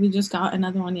 we just got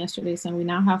another one yesterday, so we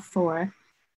now have 4.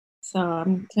 So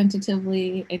I'm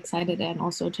tentatively excited and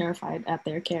also terrified at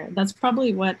their care. That's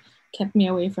probably what kept me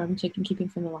away from chicken keeping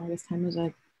for the longest time, was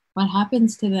like, what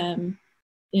happens to them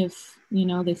if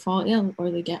they fall ill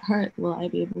or they get hurt? Will I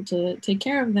be able to take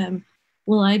care of them?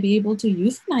 Will I be able to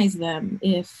euthanize them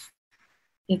if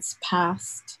it's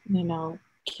past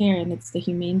care and it's the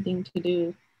humane thing to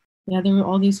do? Yeah, there were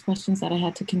all these questions that I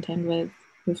had to contend with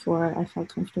before I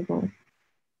felt comfortable.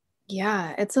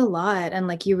 Yeah, it's a lot. And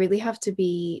like, you really have to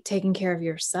be taking care of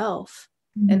yourself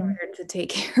in order to take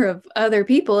care of other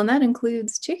people. And that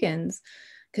includes chickens,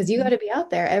 because you got to be out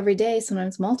there every day,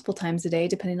 sometimes multiple times a day,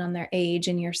 depending on their age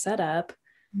and your setup,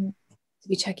 to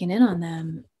be checking in on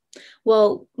them.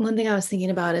 Well, one thing I was thinking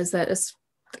about is that it's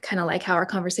kind of like how our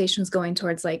conversation is going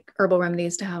towards like herbal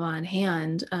remedies to have on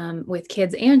hand with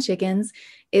kids and chickens,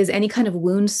 is any kind of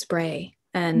wound spray.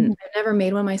 And I've never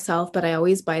made one myself, but I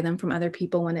always buy them from other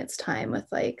people when it's time, with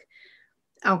like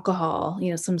alcohol,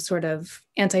 some sort of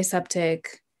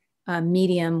antiseptic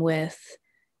medium with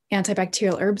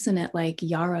antibacterial herbs in it, like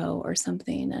yarrow or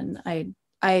something. And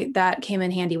that came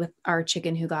in handy with our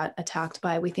chicken who got attacked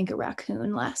by, we think, a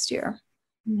raccoon last year.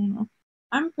 Yeah.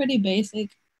 I'm pretty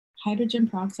basic. Hydrogen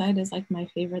peroxide is like my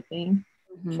favorite thing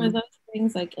for those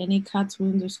things, like any cuts,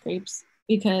 wounds, or scrapes,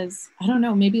 because I don't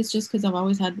know, maybe it's just because I've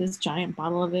always had this giant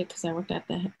bottle of it because I worked at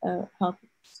the health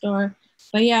store.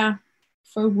 But yeah,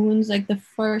 for wounds, like the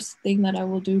first thing that I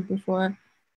will do before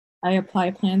I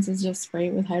apply plants is just spray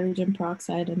it with hydrogen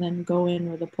peroxide and then go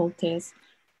in with a poultice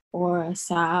or a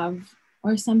salve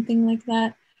or something like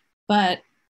that. But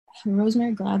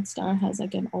Rosemary Gladstar has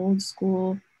like an old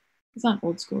school, it's not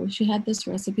old school, she had this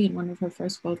recipe in one of her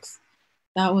first books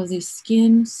that was a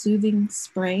skin soothing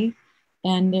spray,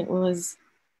 and it was,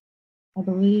 I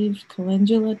believe,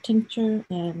 calendula tincture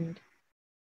and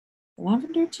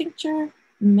lavender tincture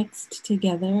mixed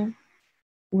together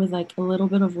with like a little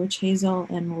bit of witch hazel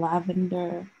and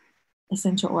lavender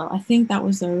essential oil. I think that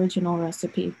was the original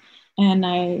recipe, and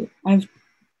I've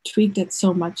tweaked it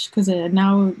so much because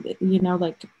now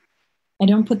like I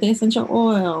don't put the essential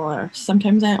oil, or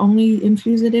sometimes I only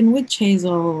infuse it in witch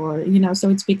hazel, or so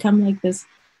it's become like this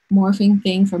morphing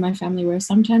thing for my family where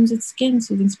sometimes it's skin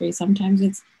soothing spray, sometimes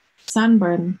it's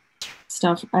sunburn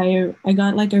stuff. I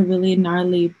got like a really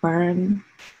gnarly burn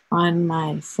on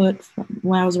my foot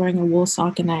when I was wearing a wool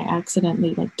sock, and I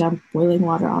accidentally like dumped boiling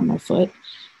water on my foot.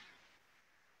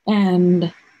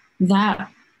 And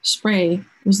that spray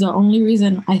was the only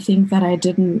reason I think that I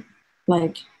didn't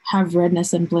like have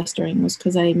redness and blistering, was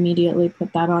because I immediately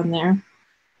put that on there.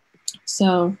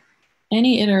 So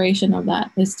any iteration of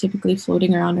that is typically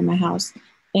floating around in my house.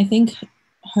 I think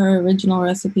her original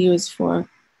recipe was for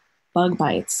bug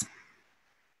bites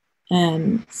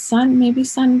and maybe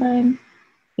sunburn.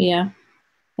 But yeah,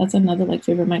 that's another like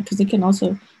favorite of mine, because it can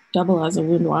also double as a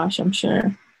wound wash. I'm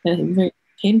sure a very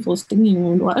painful, stinging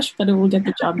wound wash, but it will get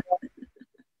the job done.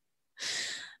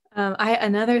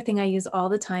 Another thing I use all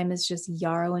the time is just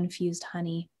yarrow infused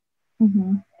honey.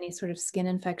 Any sort of skin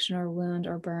infection or wound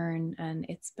or burn, and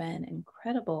it's been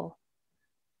incredible.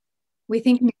 We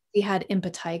think we had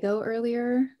impetigo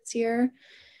earlier this year.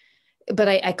 but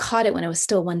I caught it when it was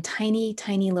still one tiny,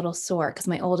 tiny little sore because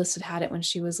my oldest had it when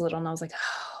she was little. And I was like,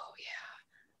 oh,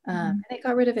 yeah. And I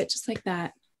got rid of it just like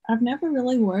that. I've never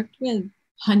really worked with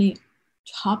honey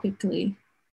topically.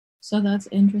 So that's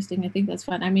interesting. I think that's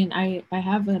fun. I mean, I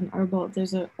have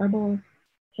there's a herbal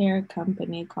hair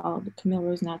company called Camille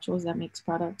Rose Naturals that makes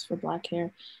products for black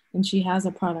hair. And she has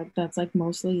a product that's like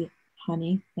mostly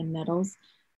honey and nettles.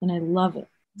 And I love it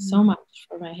so much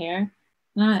for my hair.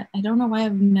 And I don't know why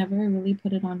I've never really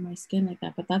put it on my skin like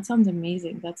that, but that sounds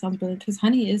amazing. That sounds brilliant because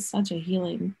honey is such a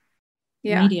healing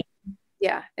medium.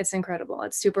 Yeah, it's incredible.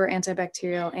 It's super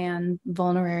antibacterial and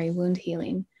vulnerary wound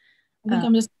healing. I think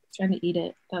I'm just trying to eat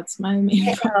it. That's my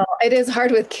main problem. It is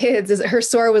hard with kids. Her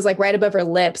sore was like right above her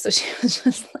lip. So she was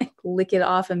just like lick it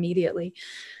off immediately.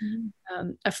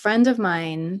 A friend of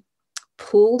mine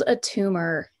pulled a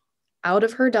tumor out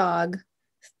of her dog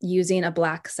using a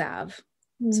black salve.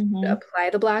 So apply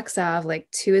the black salve like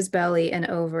to his belly and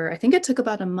over. I think it took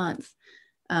about a month.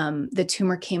 The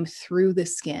tumor came through the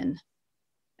skin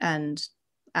and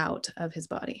out of his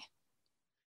body.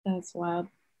 That's wild.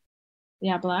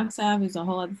 Yeah, black salve is a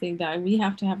whole other thing that we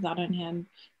have to have that on hand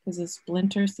because it's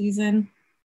splinter season.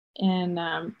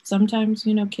 And sometimes,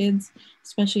 you know, kids,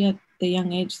 especially at the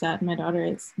young age that my daughter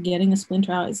is, getting a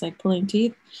splinter out is like pulling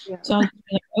teeth. Yeah. So I'll be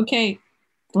like, okay,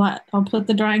 I'll put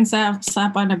the drying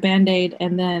slap on a Band-Aid,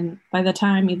 and then by the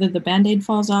time either the Band-Aid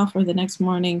falls off or the next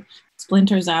morning,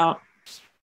 splinters out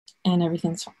and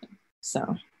everything's fine.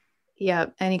 So yeah,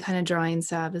 any kind of drying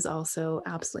salve is also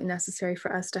absolutely necessary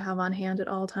for us to have on hand at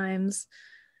all times.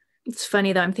 It's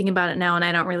funny though, I'm thinking about it now and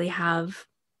I don't really have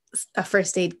a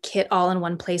first aid kit all in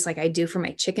one place like I do for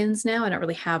my chickens now. I don't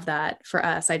really have that for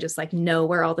us. I just like know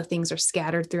where all the things are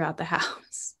scattered throughout the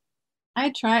house.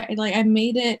 I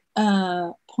made it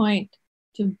a point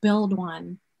to build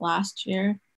one last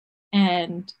year,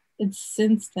 and it's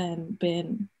since then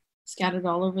been scattered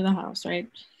all over the house, right?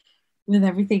 With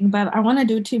everything. But I want to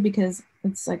do it too because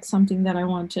it's like something that I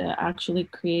want to actually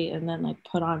create and then like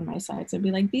put on my sites and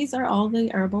be like, these are all the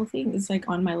herbal things. It's like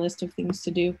on my list of things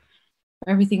to do for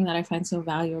everything that I find so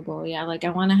valuable. Yeah, like I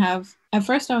want to have, at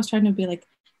first I was trying to be like,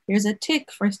 here's a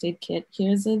tick first aid kit,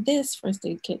 here's a this first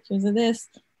aid kit, here's a this.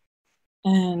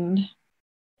 And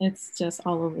it's just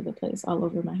all over the place, all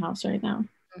over my house right now.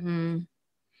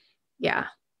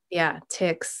 Yeah,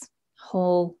 ticks,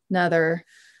 whole nother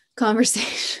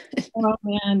conversation. Oh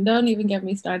man, don't even get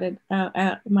me started.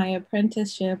 At my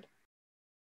apprenticeship,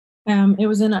 it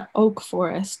was in an oak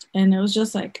forest, and it was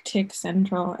just like tick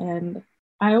central, and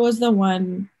I was the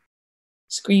one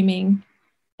screaming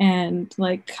and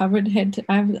like covered head to,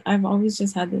 I've always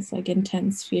just had this like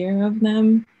intense fear of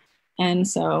them, and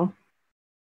so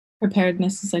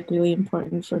preparedness is like really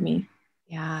important for me.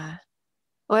 Yeah.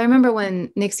 Well, I remember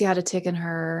when Nixie had a tick in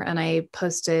her and I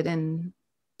posted in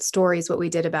stories what we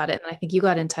did about it. And I think you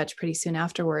got in touch pretty soon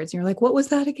afterwards. You're like, what was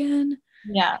that again?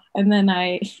 Yeah. And then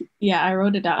I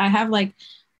wrote it out. I have like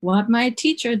what my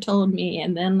teacher told me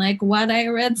and then like what I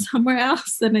read somewhere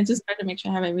else. And I just tried to make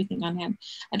sure I have everything on hand.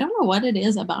 I don't know what it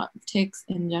is about ticks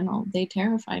in general. They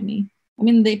terrify me. I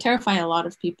mean, they terrify a lot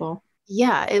of people.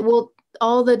 Yeah.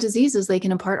 All the diseases they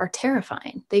can impart are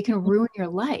terrifying. They can ruin your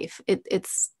life.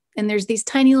 And there's these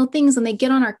tiny little things and they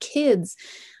get on our kids.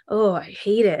 Oh, I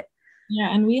hate it.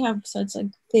 Yeah. And we have such like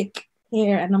thick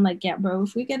hair. And I'm like, yeah, bro,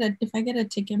 if I get a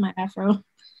tick in my afro,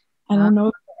 I don't know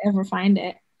if I'll ever find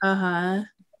it.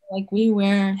 Like we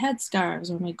wear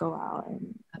headscarves when we go out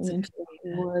and into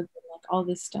the woods and like all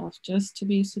this stuff just to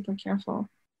be super careful.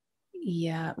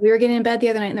 Yeah. We were getting in bed the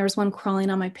other night and there was one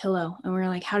crawling on my pillow and we were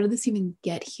like, how did this even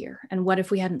get here? And what if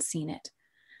we hadn't seen it?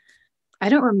 I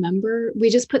don't remember.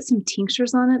 We just put some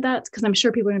tinctures on it. That's because I'm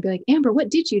sure people are going to be like, Amber, what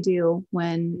did you do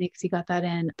when Nixie got that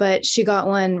in? But she got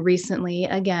one recently,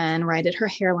 again, right at her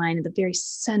hairline at the very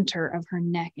center of her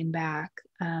neck and back.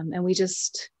 And we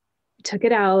just took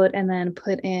it out and then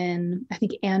put in, I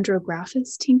think,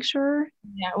 andrographis tincture.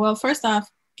 Yeah. Well, first off,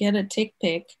 get a tick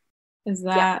pick. Is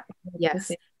that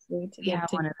yes? Yeah,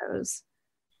 one of those.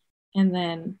 And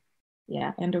then,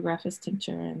 yeah, andrographis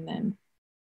tincture, and then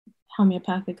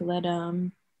homeopathic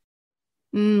ledum.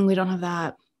 We don't have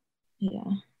that.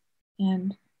 Yeah.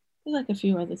 And there's like a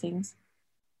few other things.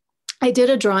 I did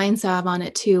a drying salve on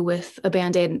it too with a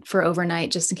Band-Aid for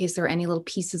overnight, just in case there were any little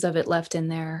pieces of it left in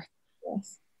there.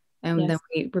 Yes. And then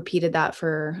we repeated that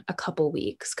for a couple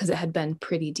weeks because it had been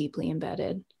pretty deeply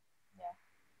embedded. Yeah.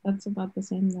 That's about the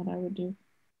same that I would do.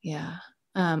 Yeah.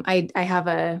 I have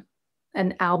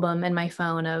an album in my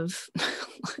phone of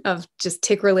just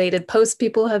tick related posts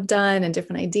people have done and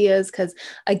different ideas. Cause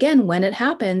again, when it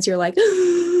happens, you're like,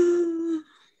 yeah,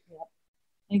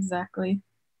 exactly.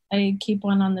 I keep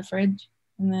one on the fridge,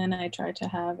 and then I try to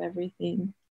have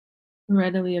everything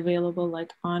readily available,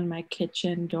 like on my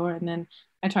kitchen door. And then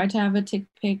I try to have a tick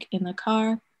pick in the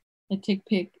car, a tick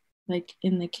pick like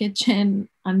in the kitchen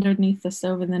underneath the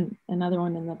stove, and then another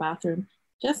one in the bathroom,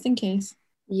 just in case.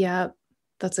 Yep,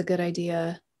 that's a good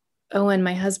idea. Oh, and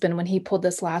my husband, when he pulled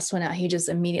this last one out, he just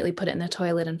immediately put it in the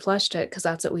toilet and flushed it, because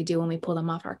that's what we do when we pull them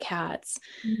off our cats.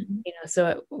 Mm-hmm.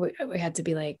 So we had to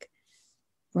be like,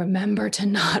 remember to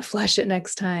not flush it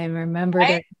next time. Remember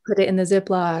Right? to put it in the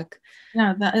Ziploc.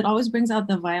 Yeah, that it always brings out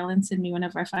the violence in me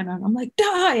whenever I find out. I'm like,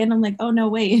 die, and I'm like, oh no,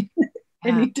 wait, I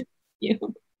Yeah. need to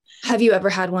you. Have you ever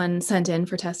had one sent in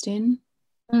for testing?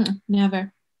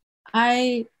 Never.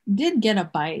 I did get a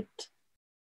bite,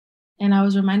 and I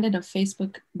was reminded of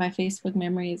Facebook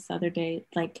memories the other day.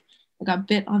 Like, I got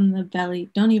bit on the belly.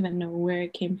 Don't even know where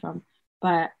it came from,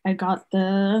 but I got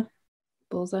the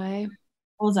Bullseye.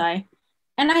 bullseye,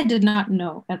 and I did not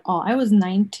know at all. I was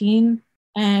 19,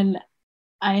 and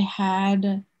I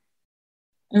had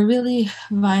a really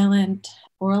violent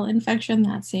oral infection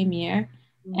that same year,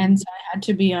 and so I had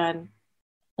to be on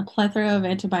a plethora of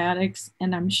antibiotics,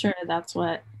 and I'm sure that's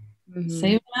what Mm-hmm.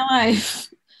 saved my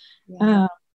life. Yeah. Uh,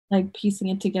 like piecing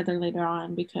it together later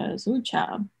on, because ooh,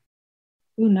 child,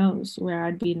 who knows where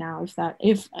I'd be now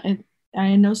if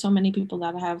I know so many people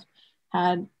that have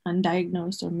had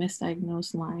undiagnosed or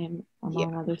misdiagnosed Lyme, Yeah.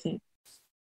 among other things,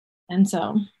 and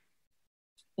so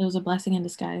it was a blessing in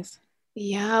disguise.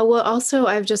 Yeah. Well, also,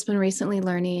 I've just been recently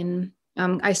learning.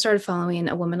 I started following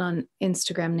a woman on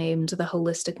Instagram named the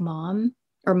Holistic Mom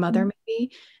or Mother,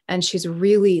 maybe, and she's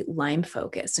really Lyme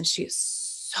focused, and she's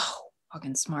so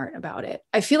fucking smart about it.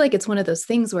 I feel like it's one of those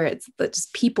things where it's that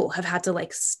just people have had to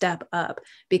like step up,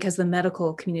 because the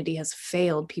medical community has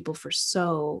failed people for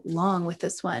so long with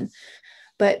this one.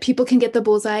 But people can get the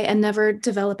bullseye and never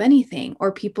develop anything,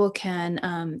 or people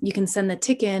can you can send the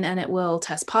tick in and it will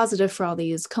test positive for all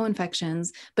these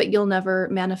co-infections, but you'll never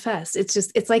manifest.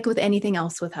 It's like with anything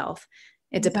else with health,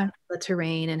 it depends Exactly. on the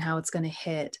terrain and how it's going to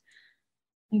hit.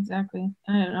 Exactly.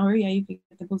 I don't know. Or yeah, you could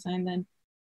get the bullseye, and then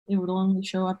it would only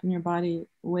show up in your body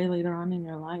way later on in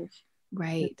your life. That's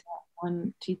Right. what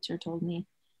one teacher told me,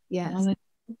 and I was Yes.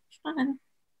 like, fun.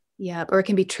 Yeah, or it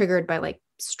can be triggered by like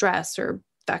stress or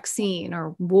vaccine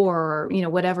or war, or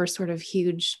whatever sort of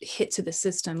huge hit to the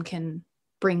system can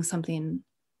bring something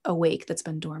awake that's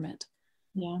been dormant.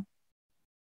 Yeah.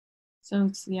 So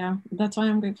it's yeah, that's why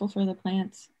I'm grateful for the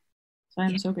plants. So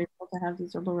I'm Yeah. so grateful to have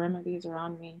these herbal remedies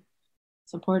around me,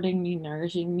 supporting me,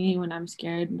 nourishing me when I'm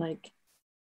scared. Like,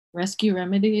 rescue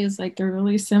remedy is like a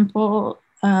really simple,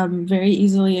 very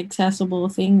easily accessible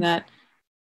thing that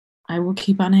I will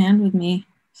keep on hand with me,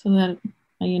 so that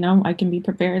I can be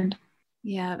prepared.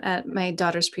 Yeah, at my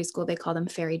daughter's preschool, they call them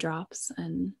fairy drops,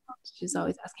 and she's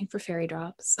always asking for fairy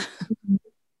drops.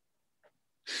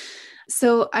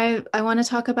 So I want to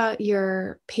talk about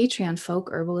your Patreon,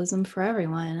 Folk Herbalism for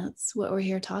Everyone. That's what we're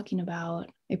here talking about.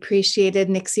 I appreciated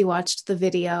Nixie watched the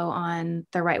video on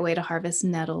the right way to harvest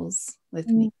nettles with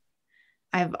me.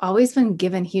 I've always been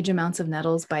given huge amounts of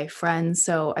nettles by friends.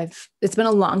 So it's been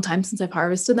a long time since I've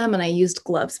harvested them, and I used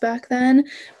gloves back then,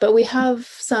 but we have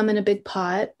some in a big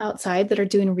pot outside that are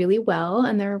doing really well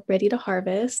and they're ready to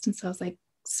harvest. And so I was like,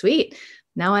 sweet.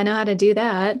 Now I know how to do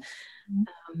that.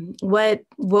 What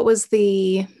was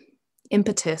the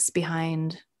impetus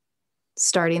behind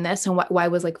starting this, and why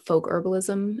was like folk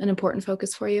herbalism an important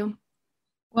focus for you?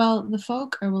 Well, the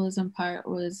folk herbalism part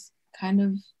was kind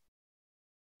of,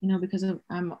 because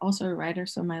I'm also a writer,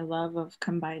 so my love of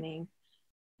combining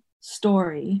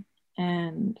story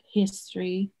and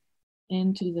history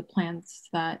into the plants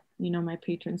that, my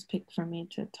patrons pick for me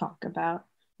to talk about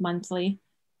monthly.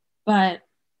 But,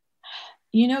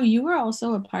 you were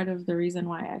also a part of the reason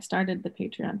why I started the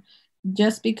Patreon,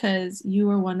 just because you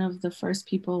were one of the first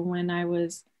people when I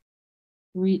was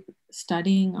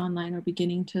studying online or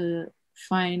beginning to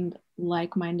find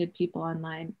like-minded people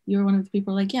online. You were one of the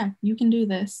people like, yeah, you can do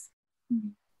this.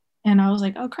 And I was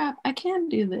like, oh crap, I can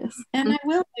do this and I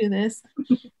will do this.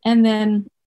 And then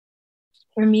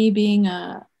for me, being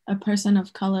a person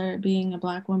of color, being a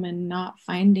Black woman, not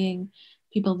finding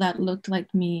people that looked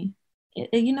like me,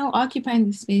 occupying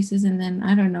these spaces, and then,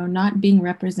 I don't know, not being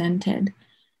represented.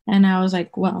 And I was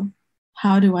like, well,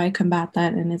 how do I combat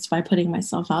that? And it's by putting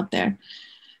myself out there.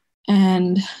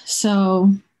 And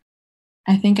so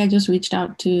I think I just reached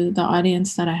out to the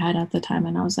audience that I had at the time,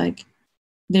 and I was like,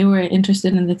 they were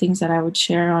interested in the things that I would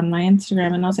share on my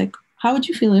Instagram. And I was like, how would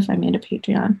you feel if I made a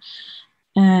Patreon?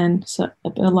 And so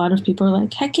a lot of people were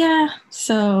like, heck yeah.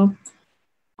 So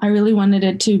I really wanted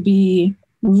it to be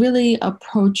really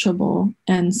approachable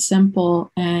and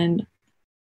simple and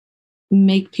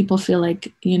make people feel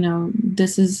like,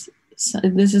 this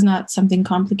is not something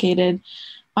complicated.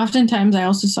 Oftentimes I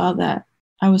also saw that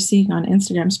I was seeing on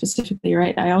Instagram specifically,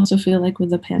 right? I also feel like with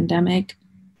the pandemic,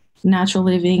 natural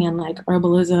living and like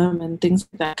herbalism and things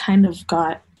like that kind of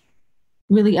got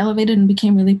really elevated and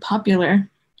became really popular.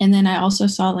 And then I also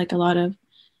saw like a lot of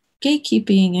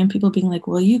gatekeeping and people being like,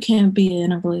 well, you can't be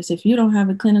an herbalist if you don't have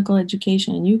a clinical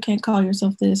education. You can't call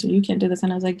yourself this or you can't do this.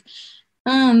 And I was like,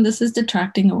 this is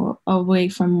detracting away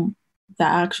from the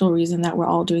actual reason that we're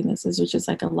all doing this, which is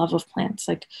like a love of plants.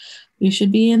 Like we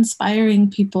should be inspiring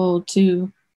people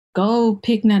to go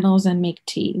pick nettles and make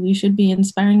tea. We should be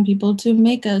inspiring people to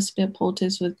make a spit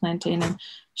poultice with plantain and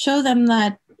show them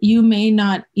that you may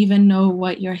not even know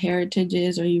what your heritage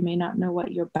is, or you may not know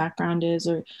what your background is,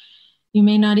 or you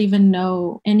may not even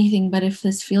know anything. But if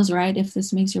this feels right, if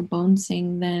this makes your bones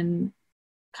sing, then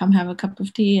come have a cup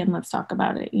of tea and let's talk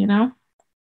about it, And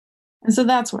so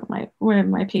that's where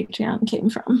my Patreon came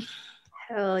from.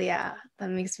 Hell yeah. That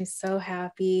makes me so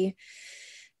happy.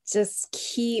 Just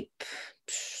keep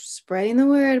spreading the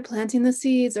word, planting the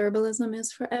seeds. Herbalism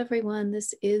is for everyone.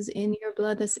 This is in your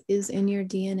blood. This is in your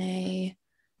DNA.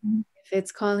 Mm-hmm. If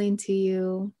it's calling to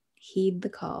you, heed the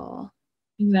call.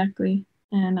 Exactly.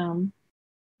 And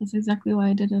that's exactly why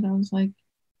I did it. I was like,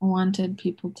 I wanted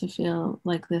people to feel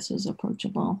like this was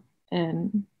approachable,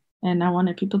 and I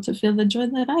wanted people to feel the joy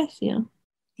that I feel.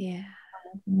 Yeah.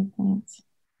 In the plants.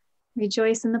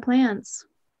 Rejoice in the plants.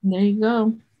 There you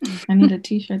go. I need a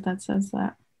t-shirt that says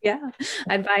that. Yeah,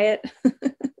 I'd buy it.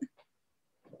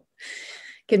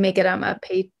 Could make it a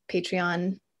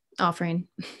Patreon offering.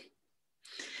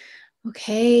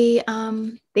 Okay.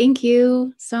 Thank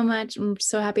you so much. I'm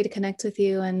so happy to connect with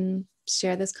you and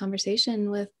share this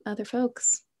conversation with other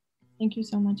folks. Thank you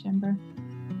so much, Amber.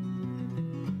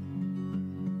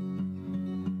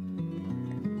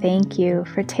 Thank you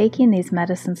for taking these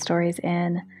medicine stories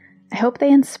in. I hope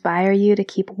they inspire you to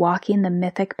keep walking the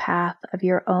mythic path of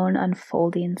your own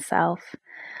unfolding self.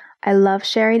 I love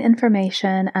sharing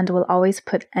information and will always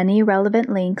put any relevant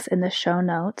links in the show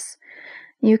notes.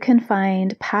 You can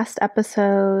find past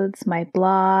episodes, my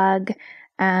blog,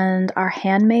 and our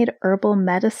handmade herbal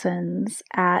medicines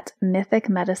at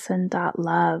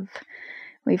mythicmedicine.love.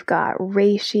 We've got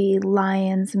reishi,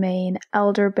 lion's mane,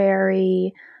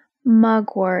 elderberry,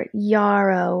 mugwort,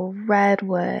 yarrow,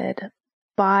 redwood,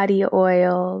 body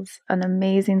oils, an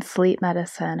amazing sleep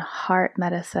medicine, heart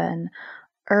medicine,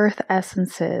 earth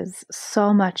essences,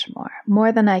 so much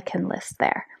more than I can list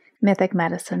there.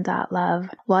 mythicmedicine.love.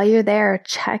 While you're there,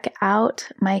 check out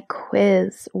my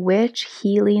quiz, which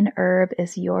healing herb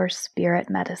is your spirit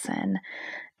medicine?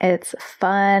 It's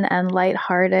fun and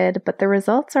lighthearted, but the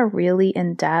results are really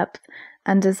in-depth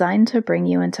and designed to bring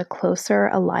you into closer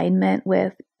alignment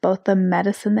with both the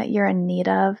medicine that you're in need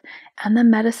of and the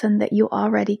medicine that you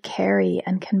already carry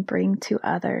and can bring to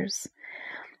others.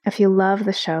 If you love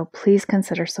the show, please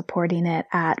consider supporting it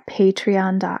at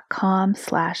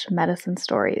patreon.com/medicine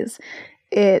stories.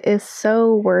 It is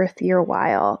so worth your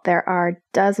while. There are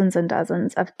dozens and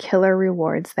dozens of killer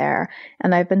rewards there,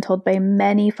 and I've been told by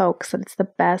many folks that it's the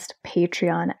best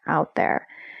Patreon out there.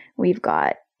 We've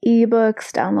got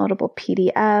ebooks, downloadable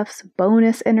PDFs,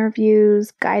 bonus interviews,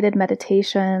 guided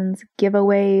meditations,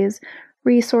 giveaways,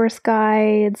 resource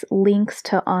guides, links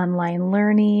to online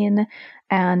learning,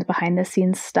 and behind the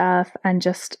scenes stuff, and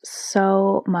just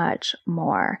so much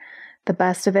more. The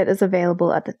best of it is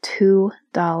available at the $2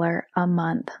 a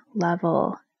month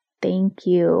level. Thank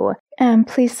you. And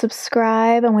please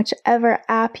subscribe on whichever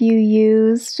app you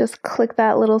use. Just click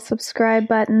that little subscribe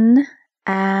button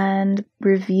and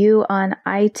review on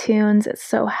iTunes. It's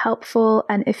so helpful.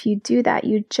 And if you do that,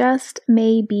 you just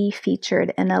may be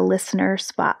featured in a listener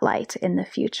spotlight in the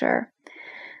future.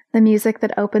 The music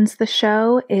that opens the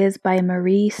show is by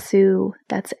Marie Sue.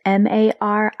 That's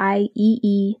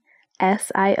MarieSioux.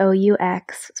 It's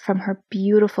from her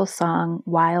beautiful song,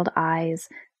 Wild Eyes.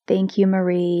 Thank you,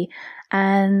 Marie.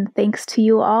 And thanks to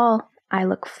you all. I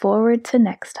look forward to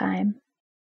next time.